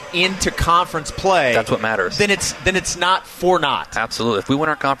into conference play, that's what matters. Then it's not for naught. Absolutely. If we win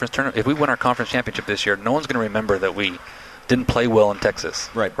our conference tournament, if we win our conference championship this year, no one's going to remember that we didn't play well in Texas.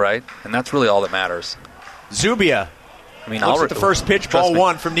 Right. And that's really all that matters. Zubia. Looks at the first pitch, ball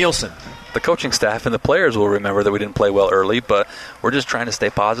 1 from Nielsen. The coaching staff and the players will remember that we didn't play well early, but we're just trying to stay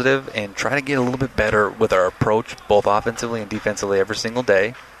positive and try to get a little bit better with our approach, both offensively and defensively, every single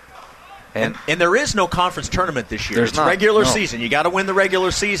day. And there is no conference tournament this year. It's regular season. You got to win the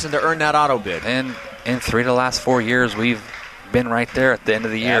regular season to earn that auto bid. And in 3 of the last 4 years, we've been right there at the end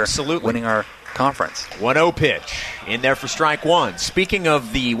of the year, winning our conference. 1-0 pitch in there for strike 1. Speaking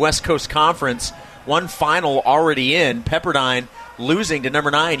of the West Coast Conference, one final already in. Pepperdine losing to number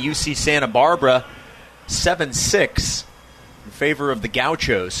 9 UC Santa Barbara 7-6 in favor of the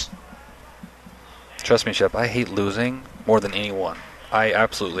Gauchos. Trust me, Shep, I hate losing more than anyone. I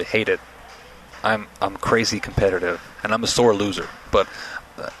absolutely hate it. I'm crazy competitive, and I'm a sore loser. But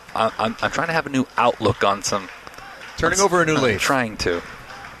I'm trying to have a new outlook on some. Turning over a new leaf. Trying to.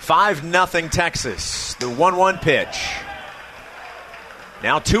 5-0 Texas. The 1-1 pitch.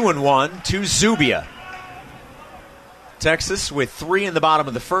 Now 2-1 to Zubia. Texas with 3 in the bottom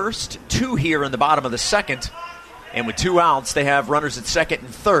of the first, 2 here in the bottom of the second, and with 2 outs, they have runners at second and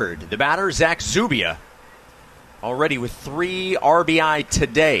third. The batter, Zach Zubia, already with 3 RBI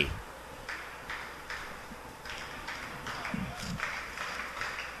today.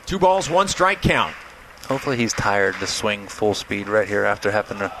 Two balls, 1 strike count. Hopefully he's tired to swing full speed right here after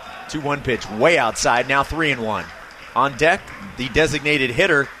having to. 2-1 pitch, way outside, now 3-1. On deck, the designated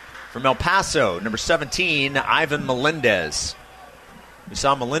hitter from El Paso, number 17, Ivan Melendez. We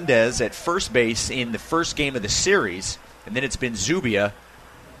saw Melendez at first base in the first game of the series, and then it's been Zubia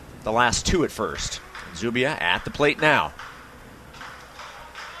the last 2 at first. Zubia at the plate now.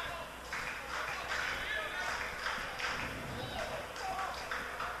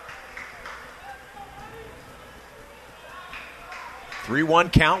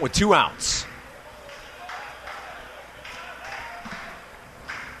 (3-1) count with 2 outs.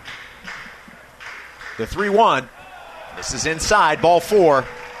 The 3-1. This is inside, ball 4.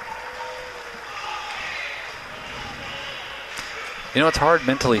 It's hard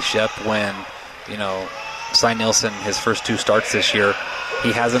mentally, Shep, when, Cy Nielsen, his first 2 starts this year,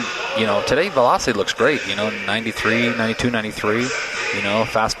 he hasn't, today velocity looks great, 93, 92, 93.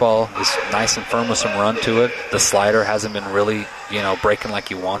 Fastball is nice and firm with some run to it. The slider hasn't been really, breaking like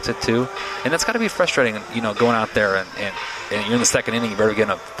he wants it to. And that's got to be frustrating, going out there and you're in the second inning, you've already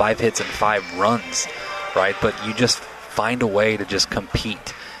getting up 5 hits and 5 runs, right? But you just find a way to just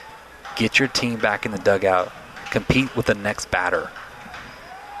compete. Get your team back in the dugout. Compete with the next batter.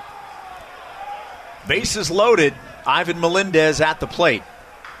 Bases loaded. Ivan Melendez at the plate.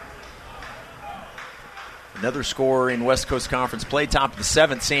 Another score in West Coast Conference play. Top of the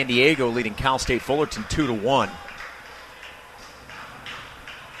 7th, San Diego leading Cal State Fullerton 2-1.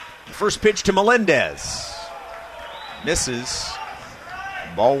 The first pitch to Melendez. Misses.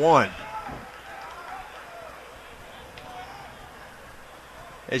 Ball 1.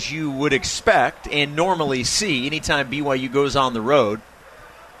 as you would expect and normally see anytime BYU goes on the road.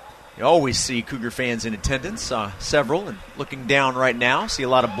 You always see Cougar fans in attendance, several, and looking down right now, see a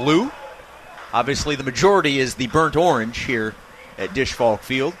lot of blue. Obviously, the majority is the burnt orange here at Disch Falk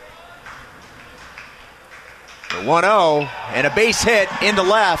Field. The 1-0, and a base hit into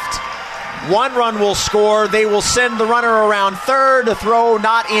left. 1 run will score. They will send the runner around third. The throw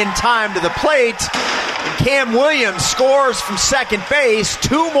not in time to the plate. And Cam Williams scores from second base.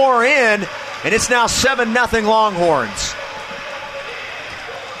 2 more in, and it's now 7-0 Longhorns.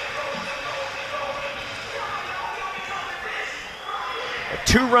 A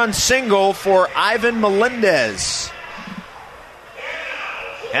 2-run single for Ivan Melendez.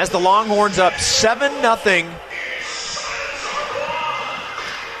 As the Longhorns up 7-0.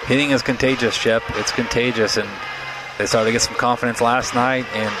 Hitting is contagious, Shep. It's contagious, and they started to get some confidence last night,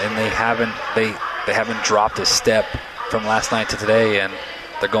 and they haven't dropped a step from last night to today, and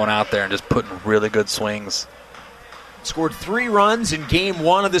they're going out there and just putting really good swings. Scored 3 runs in game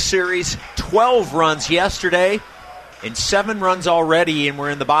 1 of the series, 12 runs yesterday, and 7 runs already, and we're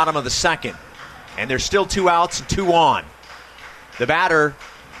in the bottom of the second. And there's still 2 outs and 2 on. The batter,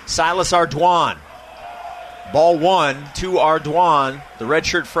 Silas Ardoin. Ball 1 to Ardoin, the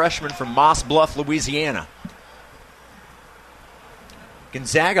redshirt freshman from Moss Bluff, Louisiana.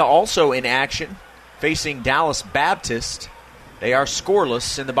 Gonzaga also in action, facing Dallas Baptist. They are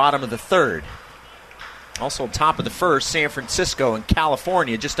scoreless in the bottom of the third. Also top of the first, San Francisco and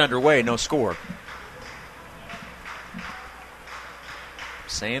California just underway, no score.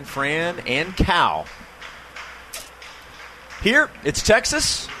 San Fran and Cal. Here, it's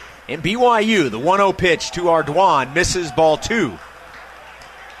Texas and BYU. The 1-0 pitch to Ardoin misses, ball 2.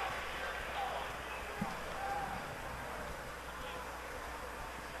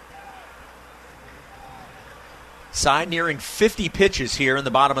 Side nearing 50 pitches here in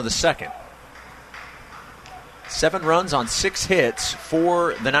the bottom of the second. 7 runs on 6 hits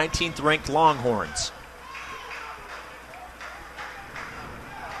for the 19th ranked Longhorns.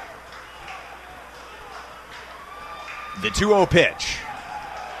 The 2-0 pitch.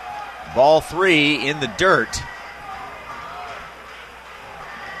 Ball 3 in the dirt.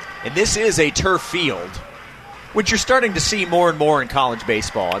 And this is a turf field, which you're starting to see more and more in college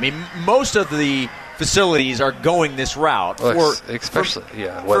baseball. I mean, most of the facilities are going this route for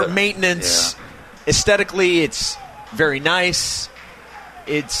maintenance. Yeah. Aesthetically, it's very nice.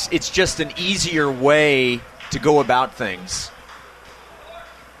 It's just an easier way to go about things.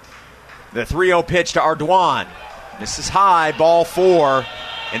 The 3-0 pitch to Ardoin. This is high, ball 4,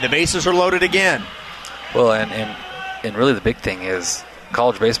 and the bases are loaded again. Well, and really the big thing is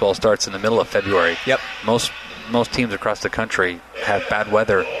college baseball starts in the middle of February. Yep. Most teams across the country have bad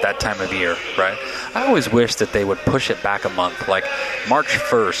weather that time of year, right? I always wish that they would push it back a month, like March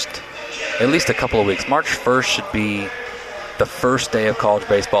 1st, at least a couple of weeks. March 1st should be the first day of college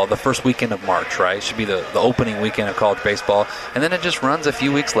baseball, the first weekend of March, right? It should be the opening weekend of college baseball, and then it just runs a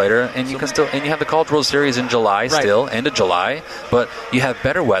few weeks later, and you have the College World Series in July, right. Still end of July, but you have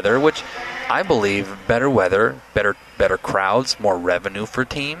better weather, which I believe better weather, better crowds, more revenue for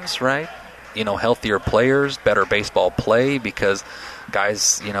teams, right? You know, healthier players, better baseball play, because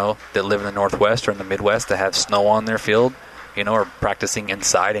guys, you know, that live in the Northwest or in the Midwest that have snow on their field, you know, are practicing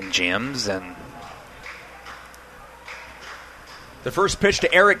inside in gyms. And the first pitch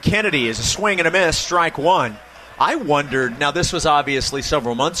to Eric Kennedy is a swing and a miss, strike 1. I wondered, now this was obviously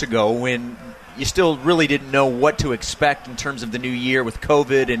several months ago when you still really didn't know what to expect in terms of the new year with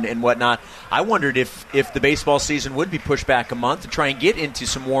COVID and whatnot. I wondered if the baseball season would be pushed back a month to try and get into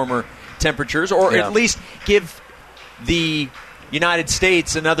some warmer temperatures, or at least give the United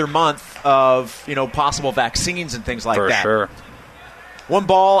States another month of, you know, possible vaccines and things like that. For sure. 1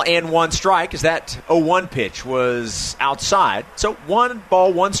 ball and 1 strike, as that 0-1 pitch was outside. So 1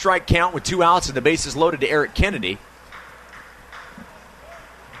 ball, 1 strike count with 2 outs and the bases loaded to Eric Kennedy.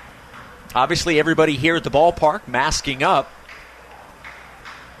 Obviously, everybody here at the ballpark masking up.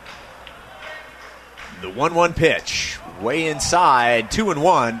 The 1-1 pitch, way inside,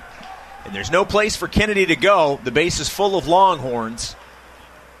 2-1. And there's no place for Kennedy to go. The base is full of Longhorns.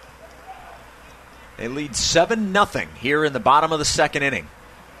 They lead 7-0 here in the bottom of the second inning.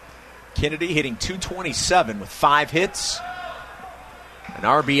 Kennedy hitting .227 with 5 hits, an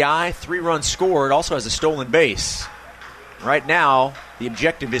RBI, 3 runs scored, also has a stolen base. Right now, the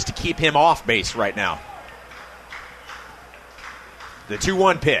objective is to keep him off base right now. The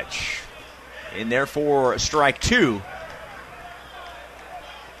 2-1 pitch. In there for strike 2.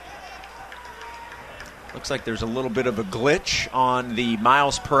 Looks like there's a little bit of a glitch on the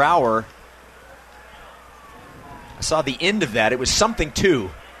miles per hour. I saw the end of that. It was something 2.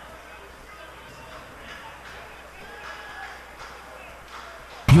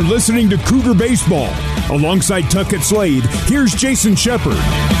 You're listening to Cougar Baseball. Alongside Tuckett Slade, here's Jason Shepard.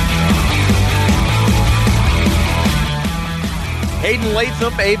 Hayden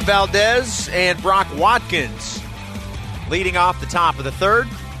Latham, Abe Valdez, and Brock Watkins leading off the top of the third.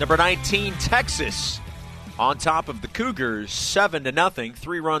 Number 19, Texas, on top of the Cougars, 7-0.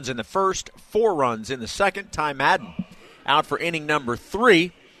 3 runs in the first, 4 runs in the second. Ty Madden out for inning number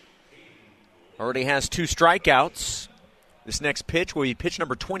 3. Already has 2 strikeouts. This next pitch will be pitch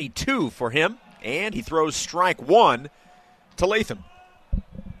number 22 for him, and he throws strike 1 to Latham.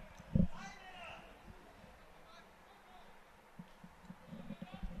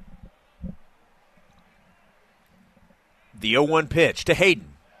 The 0-1 pitch to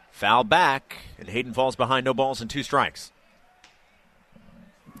Hayden. Foul back, and Hayden falls behind, no balls and 2 strikes.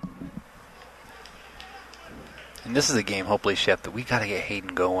 And this is a game, hopefully, Shep, that we got to get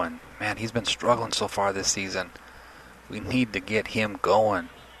Hayden going. Man, he's been struggling so far this season. We need to get him going.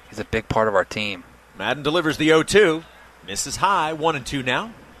 He's a big part of our team. Madden delivers the 0-2. Misses high, 1-2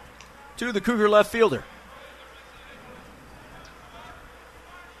 now. To the Cougar left fielder.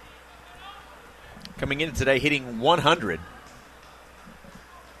 Coming in today, hitting 100.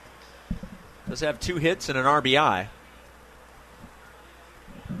 Does have 2 hits and an RBI.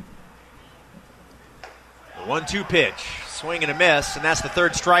 The 1-2 pitch, swing and a miss, and that's the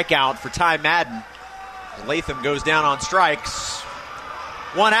 3rd strikeout for Ty Madden. Latham goes down on strikes.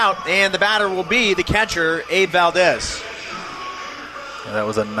 1 out, and the batter will be the catcher, Abe Valdez. Yeah, that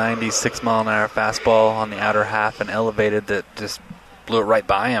was a 96-mile-an-hour fastball on the outer half and elevated that just blew it right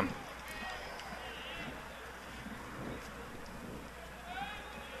by him.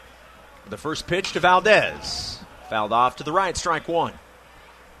 The first pitch to Valdez. Fouled off to the right, strike 1.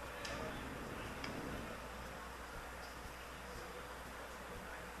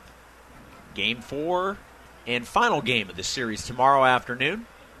 Game 4 and final game of this series tomorrow afternoon.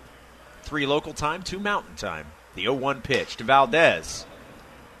 3 local time, 2 mountain time. The 0-1 pitch to Valdez.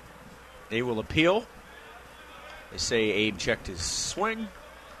 They will appeal. They say Abe checked his swing.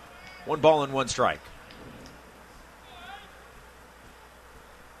 1 ball and 1 strike.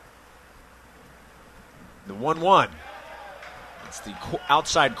 The 1-1. It's the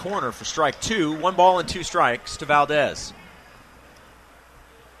outside corner for strike 2. 1 ball and 2 strikes to Valdez.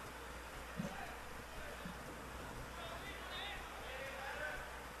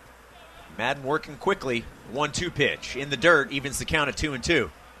 Madden working quickly. 1-2 pitch. In the dirt, evens the count at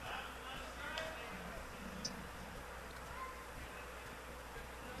 2-2.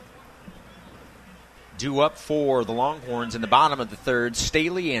 Due up for the Longhorns in the bottom of the third,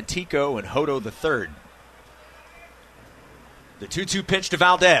 Staley, Antico, and Hodo the third. The 2-2 pitch to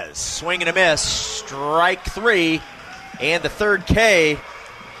Valdez. Swing and a miss. Strike 3. And the 3rd K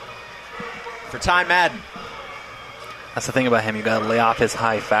for Ty Madden. That's the thing about him. You got to lay off his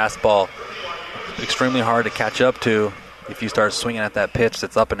high fastball. Extremely hard to catch up to if you start swinging at that pitch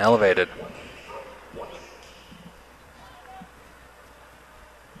that's up and elevated.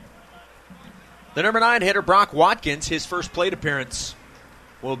 The number 9 hitter, Brock Watkins, his first plate appearance,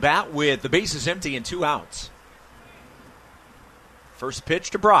 will bat with the bases empty and 2 outs. First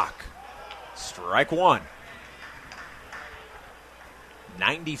pitch to Brock. Strike 1.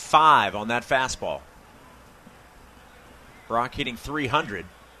 95 on that fastball. Brock hitting 300.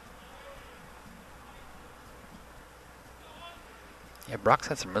 Yeah, Brock's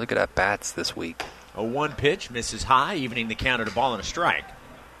had some really good at-bats this week. 0-1 pitch, misses high, evening the count at a ball and a strike.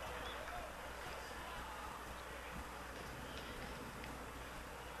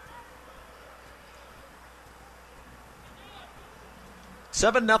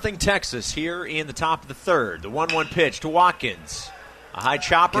 Seven 0 Texas here in the top of the third. The 1-1 pitch to Watkins. A high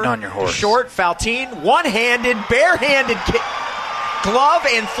chopper. Get on your horse. Short, Faltine, one-handed, barehanded glove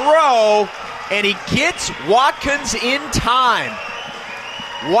and throw, and he gets Watkins in time.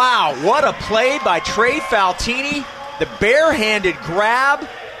 Wow, what a play by Trey Faltini. The barehanded grab,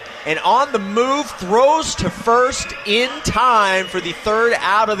 and on the move, throws to first in time for the 3rd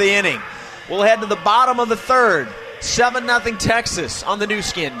out of the inning. We'll head to the bottom of the 3rd. 7-0 Texas on the new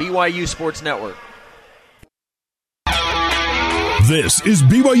skin, BYU Sports Network. This is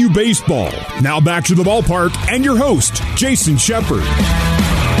BYU Baseball. Now back to the ballpark and your host, Jason Shepard. Middle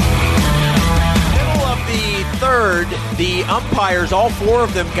of the 3rd, the umpires, all 4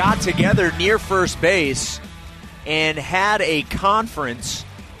 of them, got together near first base and had a conference.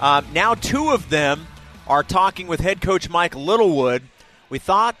 Now 2 of them are talking with head coach Mike Littlewood. We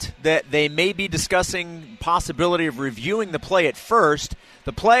thought that they may be discussing possibility of reviewing the play at first.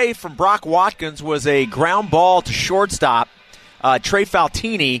 The play from Brock Watkins was a ground ball to shortstop. Trey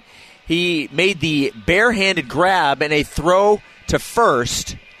Faltini, he made the barehanded grab and a throw to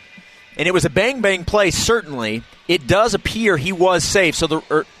first, and it was a bang-bang play, certainly. It does appear he was safe, so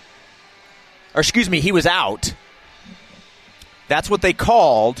he was out. That's what they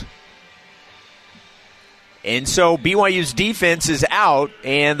called. And so BYU's defense is out,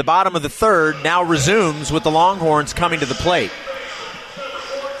 and the bottom of the third now resumes with the Longhorns coming to the plate.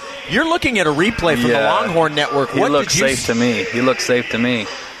 You're looking at a replay from the Longhorn Network. He looks safe to me. He looks safe to me.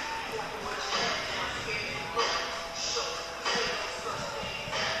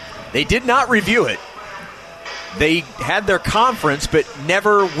 They did not review it. They had their conference, but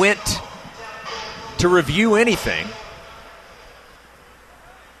never went to review anything.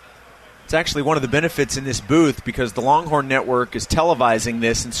 It's actually one of the benefits in this booth because the Longhorn Network is televising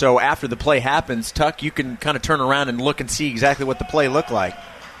this, and so after the play happens, Tuck, you can kind of turn around and look and see exactly what the play looked like.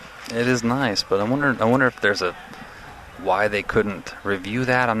 It is nice, but I wonder if there's why they couldn't review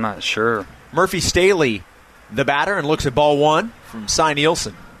that. I'm not sure. Murphy Staley, the batter, and looks at ball one from Cy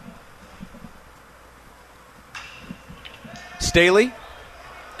Nielsen. Staley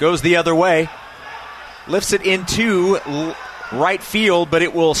goes the other way, lifts it into right field, but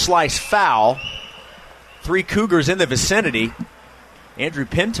it will slice foul. 3 Cougars in the vicinity. Andrew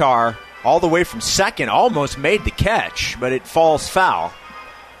Pintar, all the way from second, almost made the catch, but it falls foul.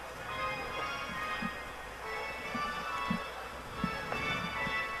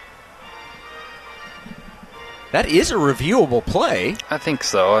 That is a reviewable play. I think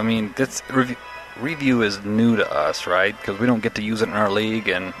so. I mean, this review is new to us, right? Because we don't get to use it in our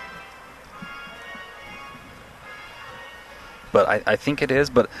league, but I think it is.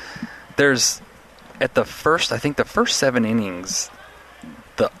 But there's the first 7 innings,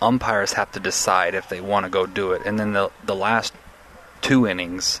 the umpires have to decide if they want to go do it, and then the last 2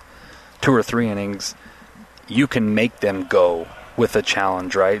 or 3 innings, you can make them go with a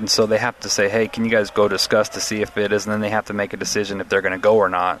challenge, right? And so they have to say, hey, can you guys go discuss to see if it is, and then they have to make a decision if they're going to go or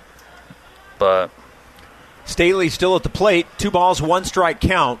not. But Staley still at the plate. 2 balls, 1 strike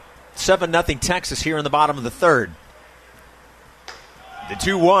count. 7-0 Texas here in the bottom of the third. The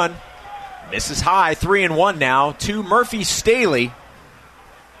 2-1 misses high. 3-1 now to Murphy Staley,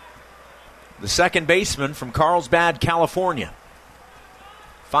 the second baseman from Carlsbad, California.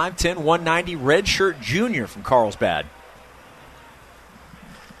 5'10", 190, redshirt junior from Carlsbad.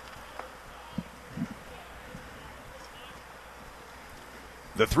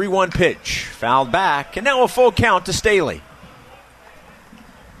 The 3-1 pitch, fouled back, and now a full count to Staley.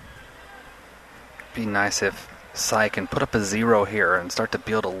 Be nice if Cy can put up a 0 here and start to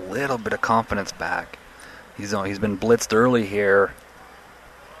build a little bit of confidence back. He's been blitzed early here.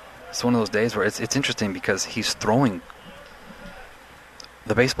 It's one of those days where it's interesting because he's throwing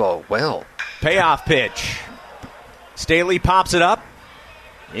the baseball well. Payoff pitch. Staley pops it up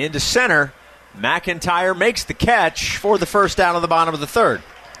into center. McIntyre makes the catch for the first out of the bottom of the third.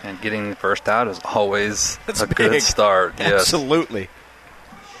 And getting the first out is always That's a big. good start. Yes. Absolutely.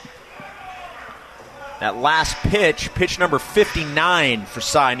 That last pitch number 59 for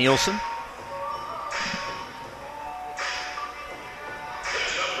Cy Nielsen.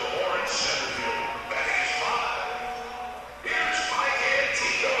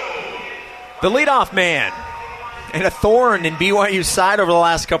 The leadoff man. And a thorn in BYU's side over the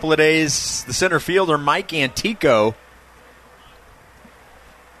last couple of days, the center fielder, Mike Antico.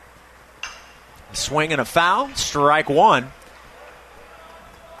 Swing and a foul, strike 1.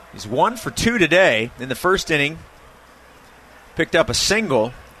 He's 1 for 2 today. In the first inning, picked up a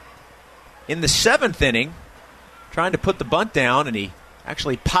single. In the 7th inning, trying to put the bunt down, and he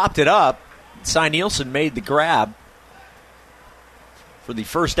actually popped it up. Cy Nielsen made the grab for the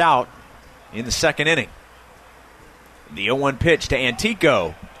first out in the second inning. The 0-1 pitch to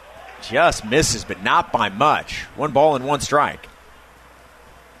Antico. Just misses, but not by much. 1 ball and 1 strike.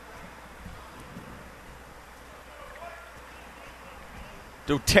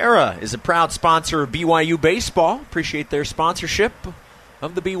 doTERRA is a proud sponsor of BYU Baseball. Appreciate their sponsorship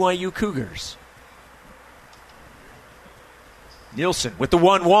of the BYU Cougars. Nielsen with the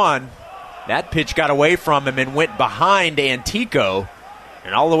 1-1. That pitch got away from him and went behind Antico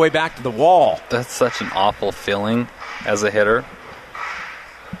and all the way back to the wall. That's such an awful feeling as a hitter.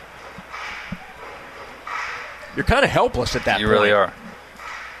 You're kind of helpless at that point. You really are.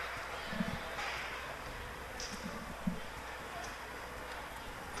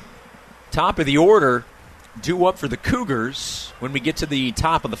 Top of the order due up for the Cougars when we get to the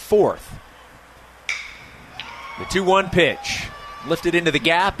top of the 4th. The 2-1 pitch. Lifted into the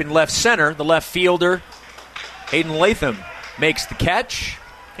gap in left center. The left fielder, Hayden Latham, makes the catch.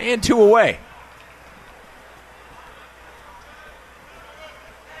 And 2 away.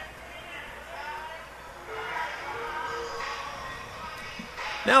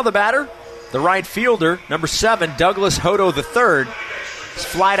 Now the batter, the right fielder, number 7, Douglas Hodo III, has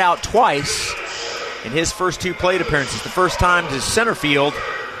flied out twice in his first 2 plate appearances. The first time to center field,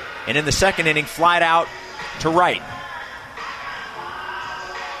 and in the second inning, flied out to right.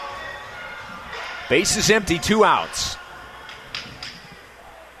 Base is empty, 2 outs.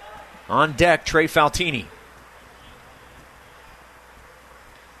 On deck, Trey Faltini.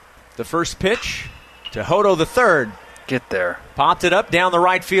 The first pitch to Hodo III. Get there. Popped it up down the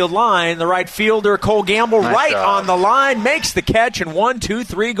right field line. The right fielder, Cole Gamble, Nice right job. on the line, makes the catch, and 1, 2,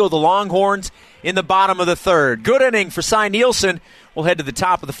 3 go the Longhorns in the bottom of the third. Good inning for Cy Nielsen. We'll head to the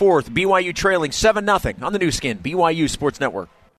top of the fourth. BYU trailing 7-0 on the new skin, BYU Sports Network.